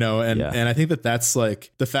 Yeah. You know, and I think that that's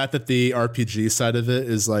like the fact that the RPG side of it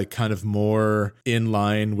is like kind of more in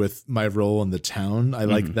line with my role in the town. I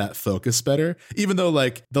like that focus better, even though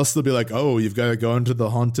like they'll still be like, oh, you've got to go into the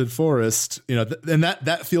haunted forest, you know, and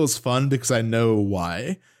that feels fun because I know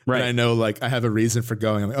why. Right. And I know like I have a reason for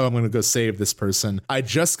going. I'm like, oh, I'm going to go save this person. I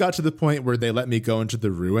just got to the point where they let me go into the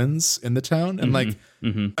ruins in the town. And like,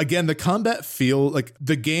 again, the combat feel like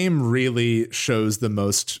the game really shows the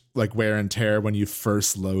most like wear and tear when you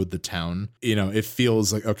first load the town. You know, it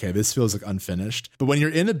feels like, okay, this feels like unfinished. But when you're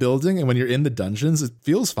in a building and when you're in the dungeons, it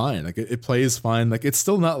feels fine. Like it plays fine. Like it's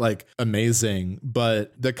still not like amazing,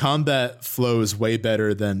 but the combat flows way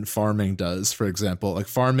better than farming does, for example. Like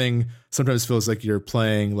farming sometimes feels like you're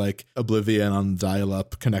playing like Oblivion on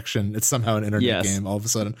dial-up connection. It's somehow an internet game all of a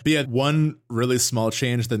sudden. But yeah, one really small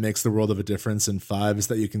change that makes the world of a difference in 5 is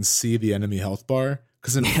that you can see the enemy health bar.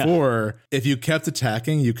 Because in 4, if you kept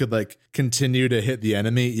attacking, you could like continue to hit the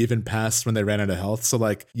enemy even past when they ran out of health. So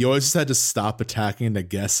like you always just had to stop attacking to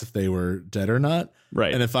guess if they were dead or not.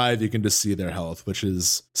 Right. And in 5, you can just see their health, which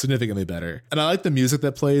is significantly better. And I like the music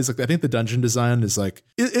that plays. Like I think the dungeon design is like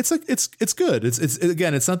it's good. It's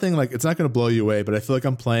again, it's something like it's not going to blow you away, but I feel like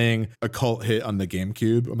I'm playing a cult hit on the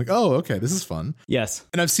GameCube. I'm like, oh, okay, this is fun. Yes.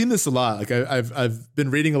 And I've seen this a lot. Like I've been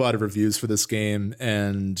reading a lot of reviews for this game,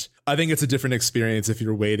 and I think it's a different experience if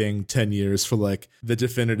you're waiting 10 years for like the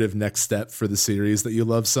definitive next step for the series that you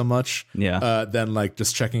love so much. Yeah. Than like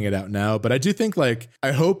just checking it out now. But I do think like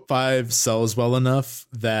I hope 5 sells well enough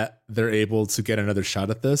that they're able to get another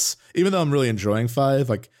shot at this. Even though I'm really enjoying 5,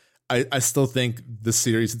 like I still think the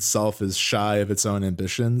series itself is shy of its own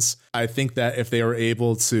ambitions. I think that if they were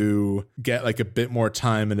able to get like a bit more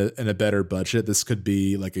time and a better budget, this could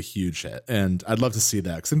be like a huge hit. And I'd love to see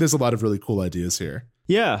that because I think there's a lot of really cool ideas here.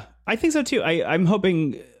 Yeah, I think so too. I'm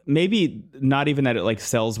hoping maybe not even that it like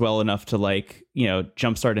sells well enough to like, you know,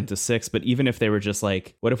 jumpstart into 6, but even if they were just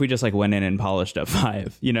like, what if we just like went in and polished up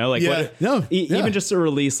 5, you know, like even just to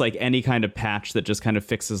release like any kind of patch that just kind of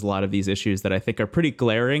fixes a lot of these issues that I think are pretty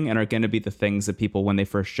glaring and are going to be the things that people, when they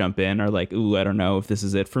first jump in, are like, ooh, I don't know if this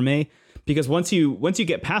is it for me. Because once you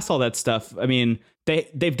get past all that stuff, I mean,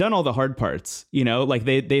 they've done all the hard parts, you know, like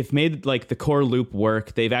they've made like the core loop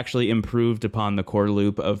work. They've actually improved upon the core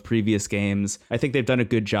loop of previous games. I think they've done a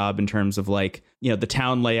good job in terms of like, you know, the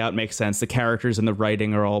town layout makes sense. The characters and the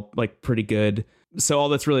writing are all like pretty good. So all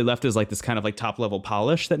that's really left is like this kind of like top level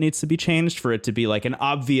polish that needs to be changed for it to be like an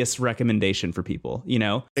obvious recommendation for people, you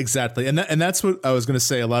know? Exactly. And that's what I was going to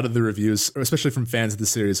say. A lot of the reviews, especially from fans of the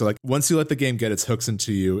series, are like, once you let the game get its hooks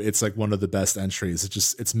into you, it's like one of the best entries.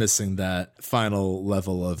 It's missing that final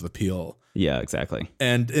level of appeal. Yeah, exactly.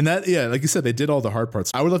 And in that, yeah, like you said, they did all the hard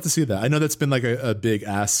parts. I would love to see that. I know that's been like a big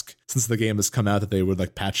ask since the game has come out, that they would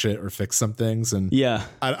like patch it or fix some things. And yeah,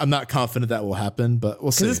 I'm not confident that will happen, but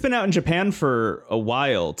we'll see. Because it's been out in Japan for a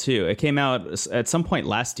while too. It came out at some point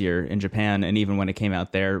last year in Japan, and even when it came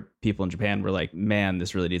out there, people in Japan were like, "Man,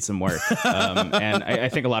 this really needs some work." And I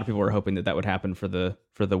think a lot of people were hoping that would happen for the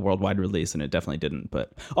worldwide release, and it definitely didn't.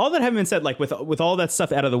 But all that having been said, like with all that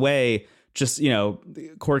stuff out of the way, just, you know, the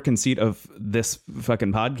core conceit of this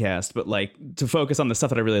fucking podcast, but like to focus on the stuff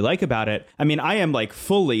that I really like about it. I mean, I am like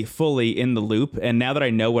fully in the loop. And now that I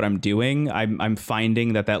know what I'm doing, I'm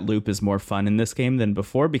finding that loop is more fun in this game than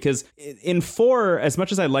before, because in 4, as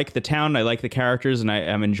much as I like the town, I like the characters, and I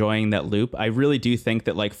am enjoying that loop, I really do think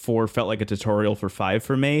that like 4 felt like a tutorial for 5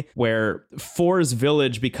 for me, where 4's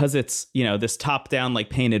village, because it's, you know, this top down, like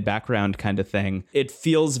painted background kind of thing, it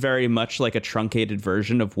feels very much like a truncated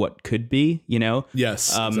version of what could be. You know?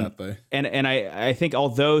 Yes, exactly. And I think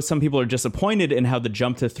although some people are disappointed in how the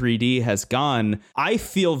jump to 3D has gone, I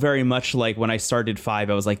feel very much like when I started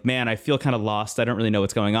 5, I was like, man, I feel kind of lost. I don't really know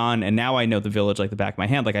what's going on. And now I know the village like the back of my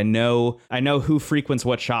hand. Like I know who frequents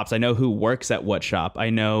what shops. I know who works at what shop.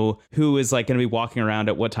 I know who is like going to be walking around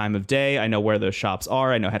at what time of day. I know where those shops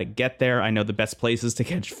are. I know how to get there. I know the best places to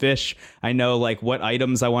catch fish. I know like what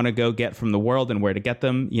items I want to go get from the world and where to get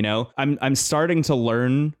them. You know, I'm starting to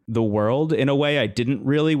learn the world in a way I didn't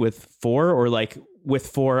really with 4, or like with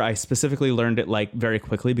 4, I specifically learned it like very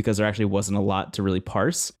quickly because there actually wasn't a lot to really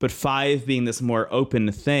parse. But 5 being this more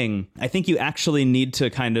open thing, I think you actually need to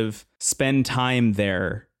kind of spend time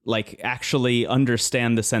there, like actually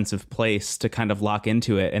understand the sense of place to kind of lock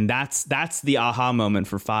into it. And that's the aha moment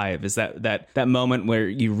for 5, is that moment where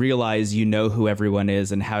you realize you know who everyone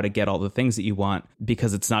is and how to get all the things that you want,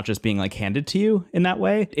 because it's not just being like handed to you in that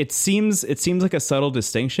way. It seems like a subtle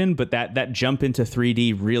distinction, but that jump into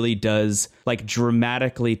 3D really does like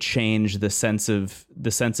dramatically change the sense of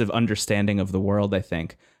understanding of the world, I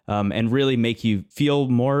think. And really make you feel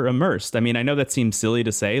more immersed. I mean, I know that seems silly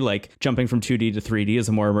to say, like jumping from 2D to 3D is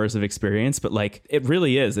a more immersive experience, but like it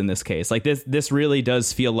really is in this case. Like this really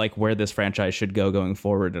does feel like where this franchise should go going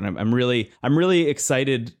forward. And I'm really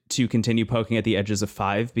excited to continue poking at the edges of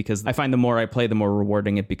 5, because I find the more I play, the more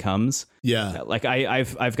rewarding it becomes. Yeah. Like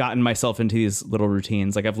I've gotten myself into these little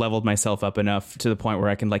routines. Like I've leveled myself up enough to the point where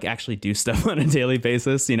I can like actually do stuff on a daily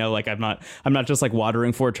basis. You know, like I'm not just like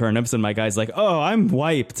watering 4 turnips and my guy's like, oh, I'm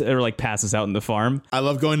wiped, or like passes out in the farm. I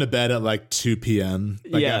love going to bed at like 2 p.m.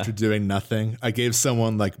 like after doing nothing. I gave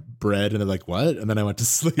someone like bread and they're like, what? And then I went to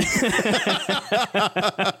sleep.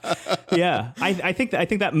 Yeah. I think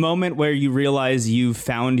that moment where you realize you've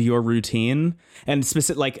found your routine, and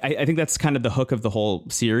specific, like I think that's kind of the hook of the whole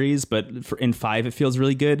series, but in 5 it feels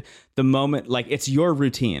really good. The moment, like it's your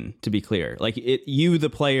routine, to be clear, like you the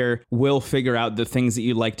player will figure out the things that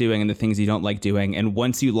you like doing and the things you don't like doing, and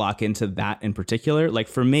once you lock into that in particular, like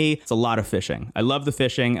for me it's a lot of fishing. I love the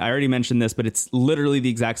fishing. I already mentioned this, but it's literally the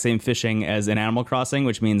exact same fishing as in Animal Crossing,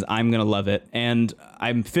 which means I'm gonna love it. And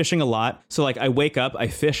I'm fishing a lot, so like I wake up, I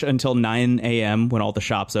fish until 9 a.m. when all the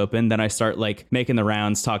shops open, then I start like making the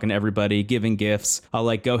rounds, talking to everybody, giving gifts. I'll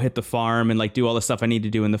like go hit the farm and like do all the stuff I need to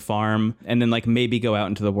do in the farm, and then like maybe go out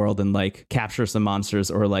into the world and like capture some monsters,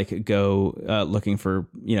 or like go looking for,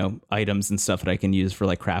 you know, items and stuff that I can use for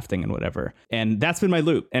like crafting and whatever. And that's been my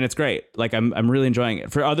loop, and it's great. Like I'm really enjoying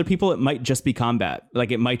it. For other people it might just be combat,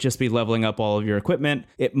 like it might just be leveling up all of your equipment,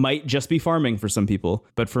 it might just be farming for some people,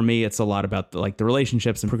 but for me it's a lot about the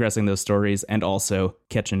relationships and progressing those stories, and also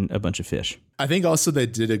catching a bunch of fish. I think also they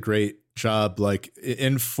did a great job. Like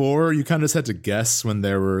in 4, you kind of just had to guess when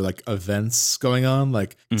there were like events going on,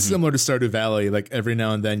 like similar to Stardew Valley. Like every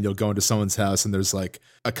now and then you'll go into someone's house and there's like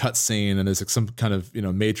a cutscene and there's like some kind of, you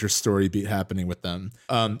know, major story beat happening with them.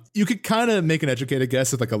 You could kind of make an educated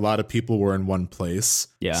guess if like a lot of people were in one place.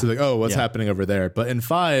 Yeah. So like, oh, what's happening over there? But in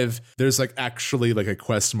 5, there's like actually like a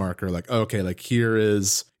quest marker, like, okay, like here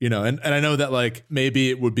is, you know, and I know that like maybe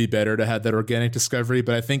it would be better to have that organic discovery,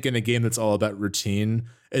 but I think in a game that's all about routine,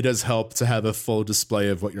 it does help to have a full display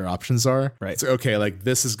of what your options are. Right. So, okay, like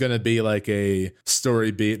this is going to be like a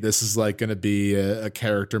story beat. This is like going to be a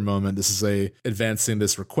character moment. This is a advancing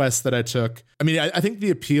this request that I took. I mean, I think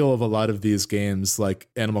the appeal of a lot of these games like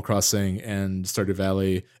Animal Crossing and Stardew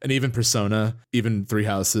Valley and even Persona, even Three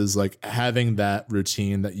Houses, like having that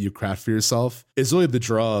routine that you craft for yourself is really the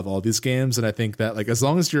draw of all these games. And I think that like as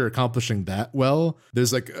long as you're accomplishing that well,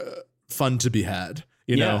 there's like fun to be had.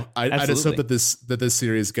 You know, I just hope that this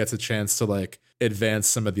series gets a chance to like advance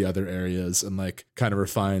some of the other areas and like kind of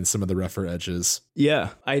refine some of the rougher edges. Yeah,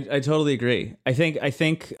 I totally agree. I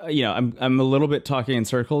think you know, I'm a little bit talking in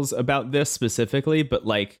circles about this specifically, but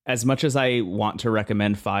like as much as I want to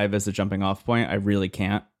recommend 5 as a jumping off point, I really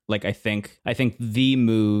can't. Like I think the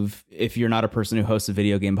move, if you're not a person who hosts a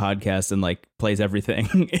video game podcast and like plays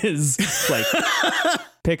everything, is like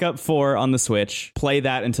pick up 4 on the Switch, play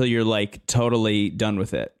that until you're like totally done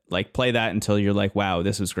with it. Like play that until you're like, wow,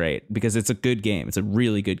 this was great, because it's a good game. It's a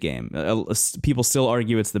really good game. People still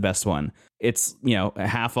argue it's the best one. It's, you know,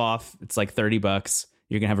 half off. It's like $30.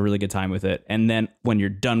 You're going to have a really good time with it. And then when you're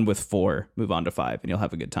done with 4, move on to 5 and you'll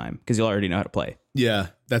have a good time because you'll already know how to play. Yeah,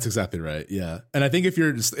 that's exactly right. Yeah. And I think if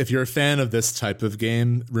you're a fan of this type of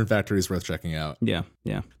game, Rune Factory is worth checking out. Yeah.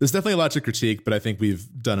 Yeah. There's definitely a lot to critique, but I think we've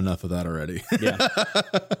done enough of that already. Yeah.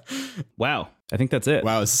 Wow. I think that's it.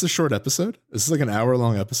 Wow. Is this a short episode? Is this like an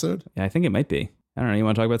hour-long episode? Yeah, I think it might be. I don't know. You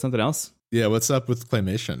want to talk about something else? Yeah, what's up with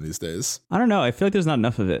claymation these days? I don't know. I feel like there's not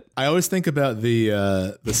enough of it. I always think about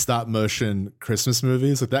the stop motion Christmas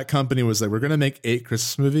movies. Like that company was like, we're gonna make 8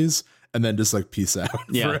 Christmas movies and then just like peace out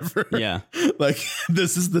forever. Yeah. Like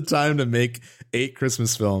this is the time to make 8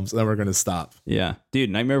 Christmas films, and then we're gonna stop. Yeah, dude.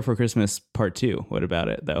 Nightmare Before Christmas Part 2. What about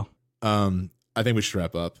it though? I think we should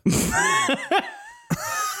wrap up.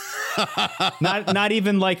 Not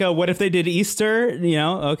even like a what if they did Easter? You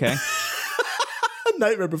know? Okay.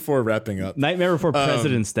 Nightmare Before wrapping up. Nightmare Before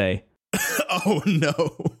President's Day. Oh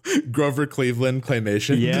no. Grover Cleveland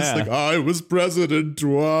claymation. Yeah. Just like, I was president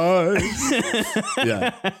twice.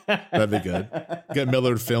 Yeah. That'd be good. Get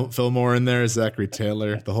Millard Fillmore in there, Zachary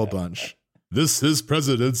Taylor, the whole bunch. This is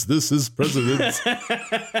presidents. This is presidents.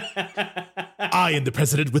 I am the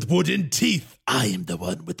president with wooden teeth. I am the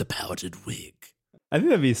one with the powdered wig. I think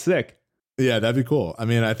that'd be sick. Yeah, that'd be cool. I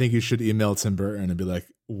mean, I think you should email Tim Burton and be like,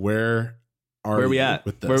 where are we at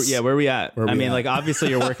with this? Where we at? I mean, like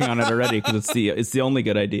obviously you're working on it already because it's the only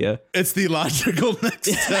good idea. It's the logical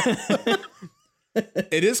next step.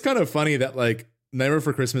 It is kind of funny that like Nightmare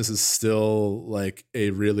Before Christmas is still like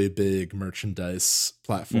a really big merchandise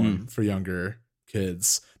platform for younger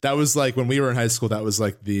kids. That was like when we were in high school, that was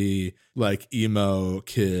like the like emo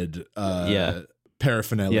kid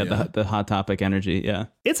paraphernalia. Yeah, the Hot Topic energy. Yeah.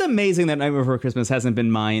 It's amazing that Nightmare Before Christmas hasn't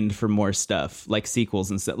been mined for more stuff like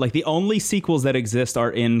sequels and stuff. Like the only sequels that exist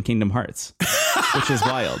are in Kingdom Hearts, which is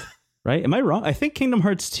wild, right? Am I wrong? I think Kingdom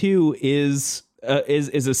Hearts 2 is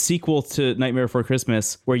a sequel to Nightmare Before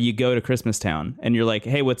Christmas where you go to Christmas Town and you're like,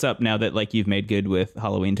 hey, what's up now that like you've made good with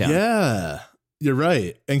Halloween Town? Yeah. You're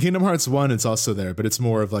right. And Kingdom Hearts 1, it's also there, but it's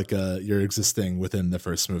more of like you're existing within the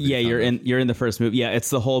first movie. Yeah, you're in the first movie. Yeah, it's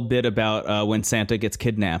the whole bit about when Santa gets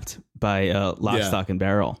kidnapped by Lock, Stock, and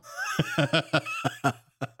Barrel.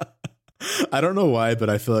 I don't know why, but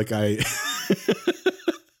I feel like I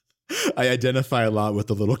identify a lot with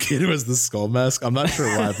the little kid who has the skull mask. I'm not sure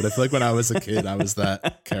why, but I feel like when I was a kid, I was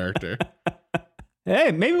that character.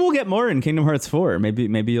 Hey, maybe we'll get more in Kingdom Hearts 4. Maybe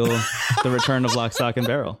you'll the return of Lock, Stock, and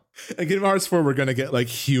Barrel. In Kingdom Hearts 4, we're gonna get like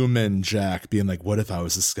human Jack being like, "What if I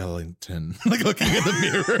was a skeleton?" Like looking in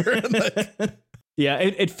the mirror. Like... Yeah,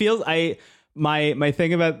 it feels. My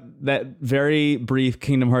thing about that very brief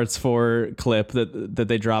Kingdom Hearts 4 clip that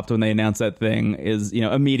they dropped when they announced that thing is, you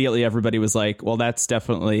know, immediately everybody was like, "Well, that's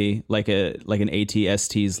definitely like an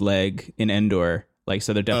AT-ST's leg in Endor." Like,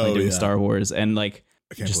 so they're definitely doing Star Wars. And like,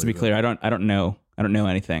 just to be clear, I don't know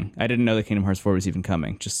anything. I didn't know that Kingdom Hearts 4 was even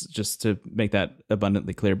coming. Just to make that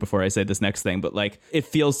abundantly clear before I say this next thing. But like, it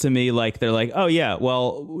feels to me like they're like, oh yeah,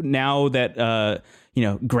 well now that you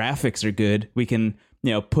know, graphics are good, we can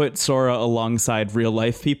put Sora alongside real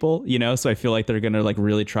life people, so I feel like they're gonna like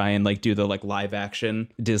really try and like do the like live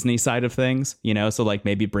action Disney side of things, so like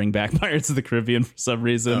maybe bring back Pirates of the Caribbean for some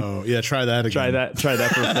reason. Oh yeah, try that again. Try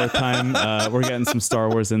that for a fourth time. We're getting some Star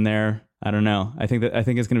Wars in there. I don't know. I think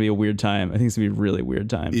it's gonna be a weird time. I think it's gonna be a really weird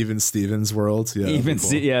time. Even Steven's world. Yeah.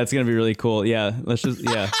 It's gonna be really cool. Yeah. Let's just It's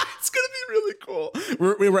gonna be really cool.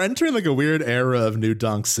 We're entering like a weird era of New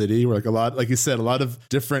Donk City where like you said, a lot of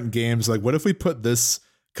different games. Like what if we put this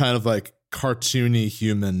kind of like cartoony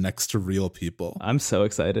human next to real people? I'm so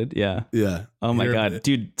excited. Yeah. Yeah. Oh my God.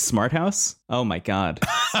 Dude, Smart House? Oh my God.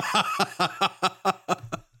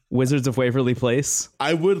 Wizards of Waverly Place.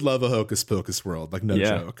 I would love a Hocus Pocus world. Like no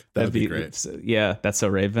joke. That'd be great. Yeah. That's so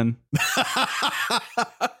Raven.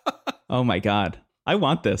 Oh my God. I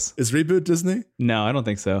want this. Is Reboot Disney? No, I don't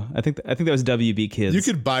think so. I think that was WB Kids. You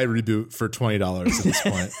could buy Reboot for $20 at this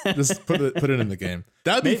point. Just put it in the game.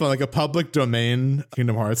 That'd be fun, like a public domain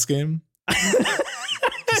Kingdom Hearts game.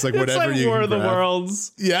 Just like whatever like you War can of the grab.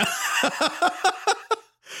 Worlds. Yeah.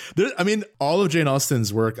 All of Jane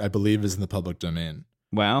Austen's work, I believe, is in the public domain.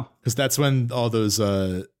 Wow. Because that's when all those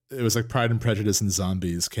it was like Pride and Prejudice and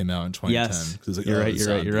Zombies came out in 2010. Yes. Like,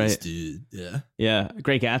 you're right. Dude. Yeah. Yeah.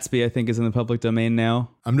 Great Gatsby, I think, is in the public domain now.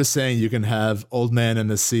 I'm just saying you can have Old Man in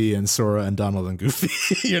the Sea and Sora and Donald and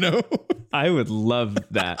Goofy, I would love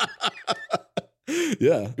that.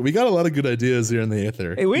 Yeah. We got a lot of good ideas here in the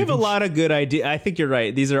Aether. Hey, we have a lot of good ideas. I think you're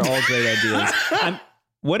right. These are all great ideas.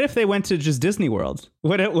 What if they went to just Disney World?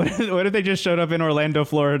 What if they just showed up in Orlando,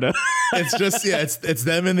 Florida? It's just, it's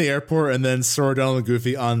them in the airport and then Sora, Donald, and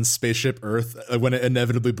Goofy on Spaceship Earth when it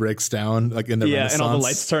inevitably breaks down, like in the Renaissance. And all the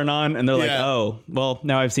lights turn on and they're like, oh, well,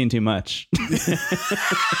 now I've seen too much.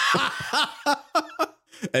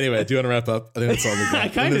 Anyway, do you want to wrap up? I think that's all we got. I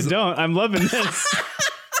kind of don't. I'm loving this.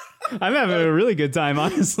 I'm having a really good time,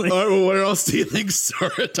 honestly. All right, well, where else do you think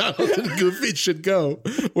Sora, Donald, and Goofy should go?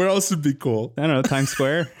 Where else would be cool? I don't know, Times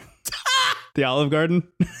Square, the Olive Garden.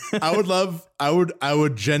 I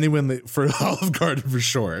would genuinely for Olive Garden for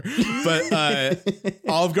sure, but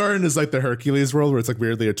Olive Garden is like the Hercules world where it's like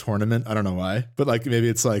weirdly a tournament. I don't know why, but like maybe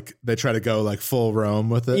it's like they try to go like full Rome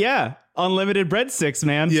with it. Yeah, unlimited breadsticks,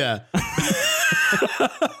 man. Yeah.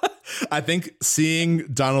 I think seeing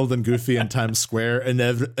Donald and Goofy in Times Square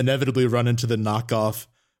inevitably run into the knockoff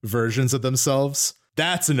versions of themselves.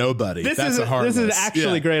 That's a nobody. That's a Heartless. This is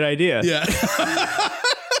actually a great idea. Yeah.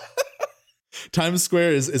 Times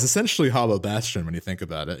Square is essentially Hollow Bastion when you think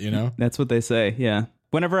about it, That's what they say, yeah.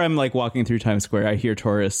 Whenever I'm like walking through Times Square, I hear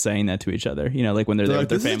tourists saying that to each other, like when they're there with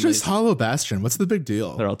their families. This is just Hollow Bastion. What's the big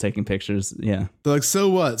deal? They're all taking pictures. Yeah. They're like, so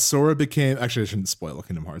what? Sora became... Actually, I shouldn't spoil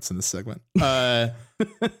Kingdom Hearts in this segment. I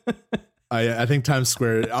think Times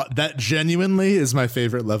Square, that genuinely is my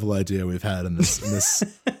favorite level idea we've had in this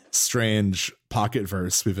strange pocket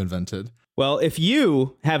verse we've invented. Well, if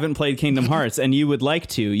you haven't played Kingdom Hearts and you would like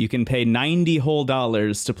to, you can pay $90 whole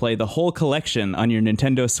to play the whole collection on your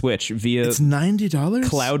Nintendo Switch via... It's $90?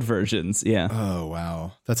 Cloud versions, yeah. Oh,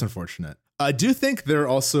 wow. That's unfortunate. I do think they're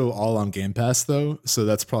also all on Game Pass, though, so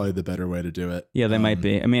that's probably the better way to do it. Yeah, they might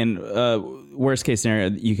be. I mean, worst case scenario,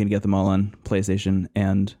 you can get them all on PlayStation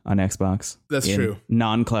and on Xbox. That's true.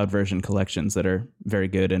 Non-cloud version collections that are very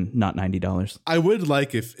good and not $90. I would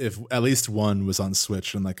like if at least one was on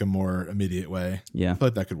Switch in like a more immediate way. Yeah. I feel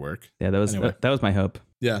like that could work. Yeah, that was my hope.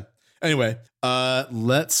 Yeah. Anyway,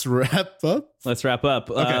 let's wrap up.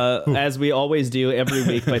 Okay. As we always do every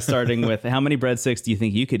week by starting with how many breadsticks do you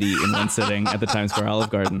think you could eat in one sitting at the Times Square Olive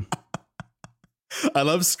Garden? I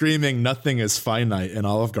love screaming nothing is finite in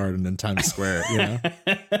Olive Garden in Times Square,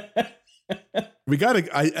 We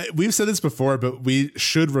gotta we've said this before, but we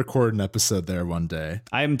should record an episode there one day.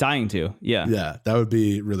 I'm dying to. Yeah. Yeah, that would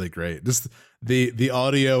be really great. Just the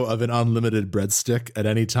audio of an unlimited breadstick at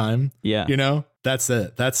any time. Yeah. That's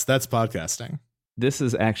it. That's podcasting. This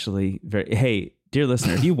is actually hey, dear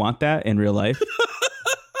listener, if you want that in real life,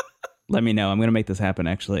 let me know. I'm going to make this happen,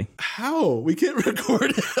 actually. How? We can't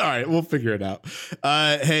record it. All right, we'll figure it out.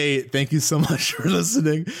 Hey, thank you so much for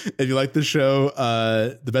listening. If you like the show,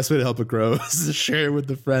 the best way to help it grow is to share it with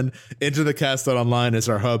a friend. IntoTheCast.online is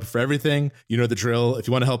our hub for everything. You know the drill. If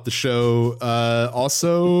you want to help the show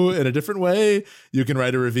also in a different way, you can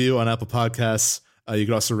write a review on Apple Podcasts. You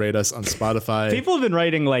can also rate us on Spotify. People have been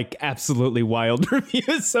writing like absolutely wild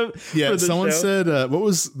reviews. Someone said, what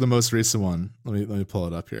was the most recent one? Let me pull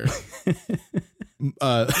it up here.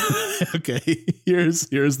 Okay, here's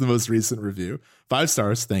the most recent review. 5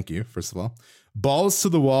 stars. Thank you. First of all, balls to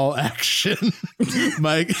the wall action.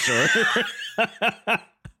 Mike. Sure.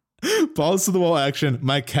 Balls to the wall action.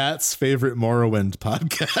 My cat's favorite Morrowind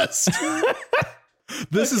podcast.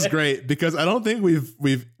 This is great because I don't think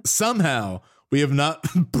we've somehow we have not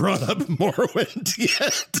brought up Morrowind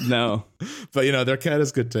yet. No. But, their cat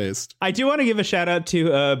has good taste. I do want to give a shout out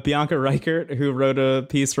to Bianca Reichert, who wrote a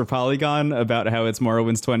piece for Polygon about how it's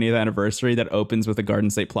Morrowind's 20th anniversary that opens with a Garden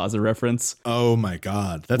State Plaza reference. Oh, my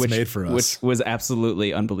God. That's made for us. Which was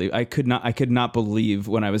absolutely unbelievable. I could not believe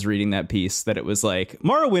when I was reading that piece that it was like,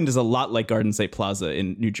 Morrowind is a lot like Garden State Plaza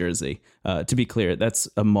in New Jersey. To be clear, that's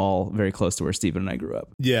a mall very close to where Stephen and I grew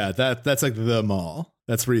up. Yeah, that's like the mall.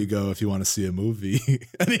 That's where you go if you want to see a movie.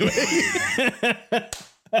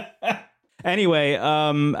 Anyway,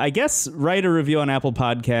 I guess write a review on Apple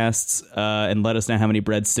Podcasts and let us know how many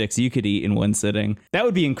breadsticks you could eat in one sitting. That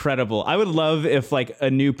would be incredible. I would love if like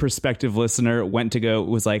a new prospective listener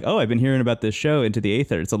was like, oh, I've been hearing about this show Into the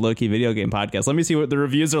Aether. It's a low-key video game podcast. Let me see what the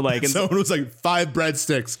reviews are like. And someone was like 5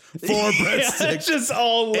 breadsticks, 4 breadsticks, just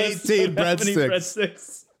all 18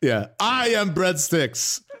 breadsticks. Yeah, I am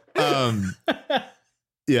breadsticks.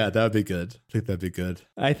 Yeah, that would be good. I think that'd be good.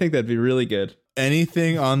 I think that'd be really good.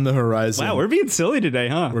 Anything on the horizon? Wow, we're being silly today,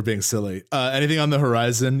 huh? We're being silly. Anything on the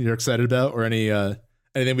horizon you're excited about, or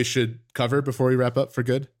anything we should cover before we wrap up for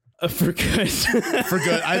good? For good. For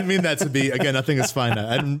good. I didn't mean that to be, again, nothing is fine.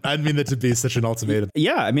 I didn't mean that to be such an ultimatum.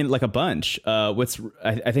 Yeah, I mean, like a bunch.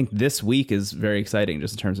 I think this week is very exciting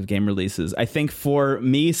just in terms of game releases. I think for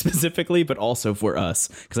me specifically, but also for us,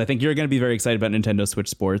 because I think you're going to be very excited about Nintendo Switch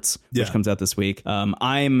Sports, which comes out this week.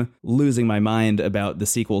 I'm losing my mind about the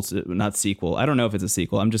sequel to, I don't know if it's a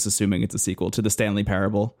sequel. I'm just assuming it's a sequel to the Stanley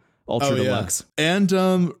Parable Ultra Deluxe. And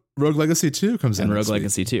Rogue Legacy 2 comes out. And Rogue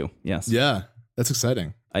Legacy 2, yes. Yeah, that's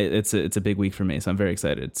exciting. It's a big week for me, so I'm very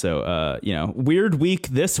excited. So, weird week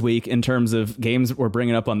this week in terms of games we're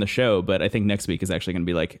bringing up on the show, but I think next week is actually going to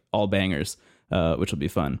be like all bangers, which will be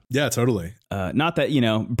fun. Yeah, totally. Not that,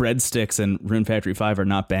 Breadsticks and Rune Factory 5 are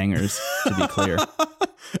not bangers, to be clear.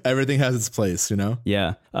 Everything has its place,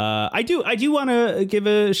 Yeah. I do want to give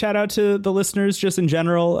a shout out to the listeners just in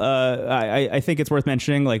general. I think it's worth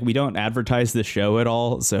mentioning, like, we don't advertise this show at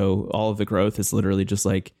all. So all of the growth is literally just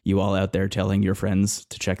like you all out there telling your friends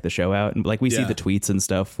to check the show out. And like we see the tweets and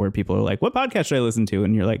stuff where people are like, what podcast should I listen to?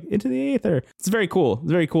 And you're like, Into the Aether. It's very cool.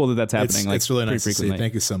 It's very cool that that's happening. It's really nice to see.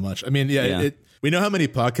 Thank you so much. I mean, we know how many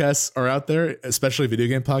podcasts are out there, especially video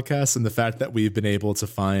game podcasts, and the fact that we've been able to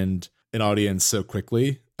find an audience so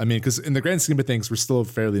quickly. I mean, because in the grand scheme of things, we're still a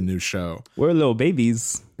fairly new show. We're little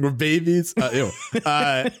babies. We're babies. Ew.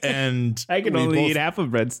 And I can only eat half a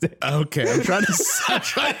breadstick. Okay, I'm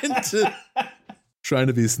trying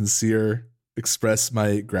to be sincere, express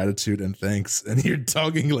my gratitude and thanks, and you're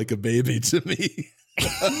talking like a baby to me.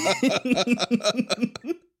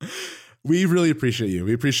 We really appreciate you.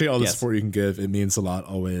 We appreciate all the support you can give. It means a lot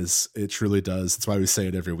always. It truly does. That's why we say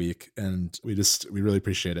it every week. And we really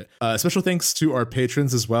appreciate it. Special thanks to our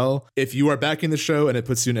patrons as well. If you are backing the show and it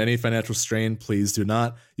puts you in any financial strain, please do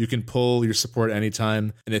not. You can pull your support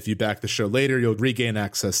anytime. And if you back the show later, you'll regain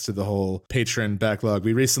access to the whole patron backlog.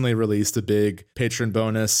 We recently released a big patron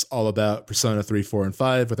bonus all about Persona 3, 4, and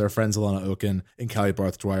 5 with our friends Alana Oken and Callie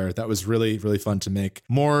Barth Dwyer. That was really, really fun to make.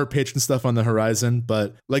 More patron stuff on the horizon,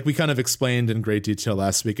 but like we kind of explained in great detail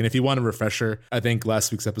last week. And if you want a refresher, I think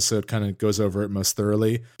last week's episode kind of goes over it most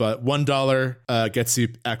thoroughly. But $1 gets you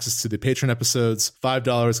access to the patron episodes.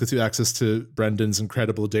 $5 gets you access to Brendan's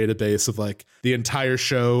incredible database of like the entire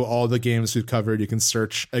show, all the games we've covered. You can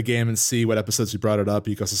search a game and see what episodes we brought it up.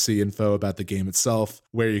 You can also see info about the game itself,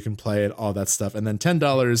 where you can play it, all that stuff. And then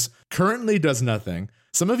 $10 currently does nothing.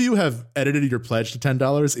 Some of you have edited your pledge to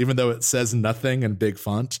 $10, even though it says nothing in big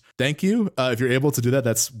font. Thank you. If you're able to do that,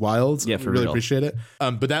 that's wild. Yeah, for really real. Appreciate it.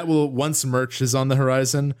 But that will, once merch is on the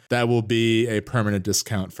horizon, that will be a permanent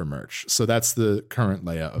discount for merch. So that's the current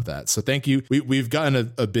layout of that. So thank you. We've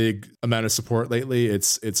gotten a big amount of support lately.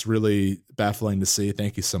 It's really baffling to see.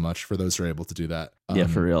 Thank you so much for those who are able to do that. Yeah,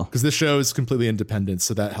 for real. Because this show is completely independent,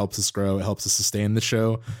 so that helps us grow. It helps us sustain the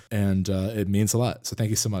show, and it means a lot. So thank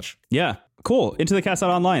you so much. Yeah. Cool. Into the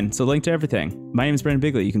Cast.online. So link to everything. My name is Brendan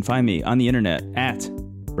Bigley. You can find me on the internet at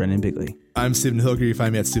Brendan Bigley. I'm Stephen Hilger. You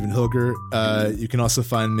find me at Stephen Hilger. You can also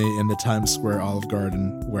find me in the Times Square Olive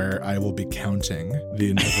Garden, where I will be counting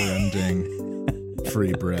the never-ending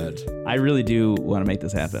free bread. I really do want to make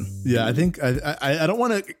this happen. Yeah, I think I don't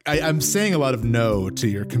want to. I'm saying a lot of no to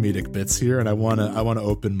your comedic bits here, and I want to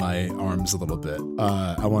open my arms a little bit.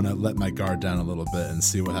 I want to let my guard down a little bit and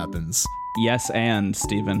see what happens. Yes, and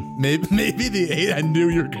Stephen. Maybe the eighth. I knew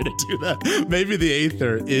you were going to do that. Maybe the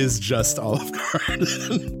Aether is just Olive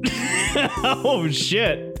Garden. Oh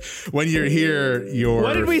shit! When you're here, you're.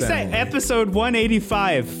 What did we say? Episode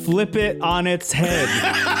 185. Flip it on its head.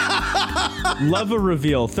 Love a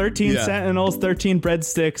reveal. 13 sentinels, 13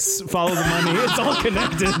 breadsticks, follow the money. It's all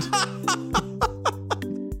connected.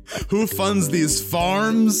 Who funds these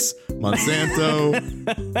farms? Monsanto.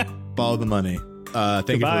 Follow the money. Thank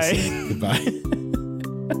you for listening. Goodbye.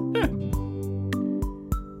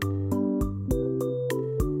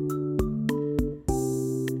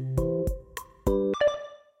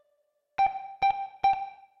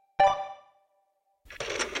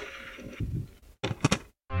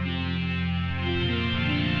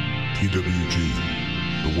 TWG,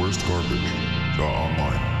 the worst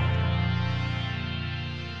garbage.online.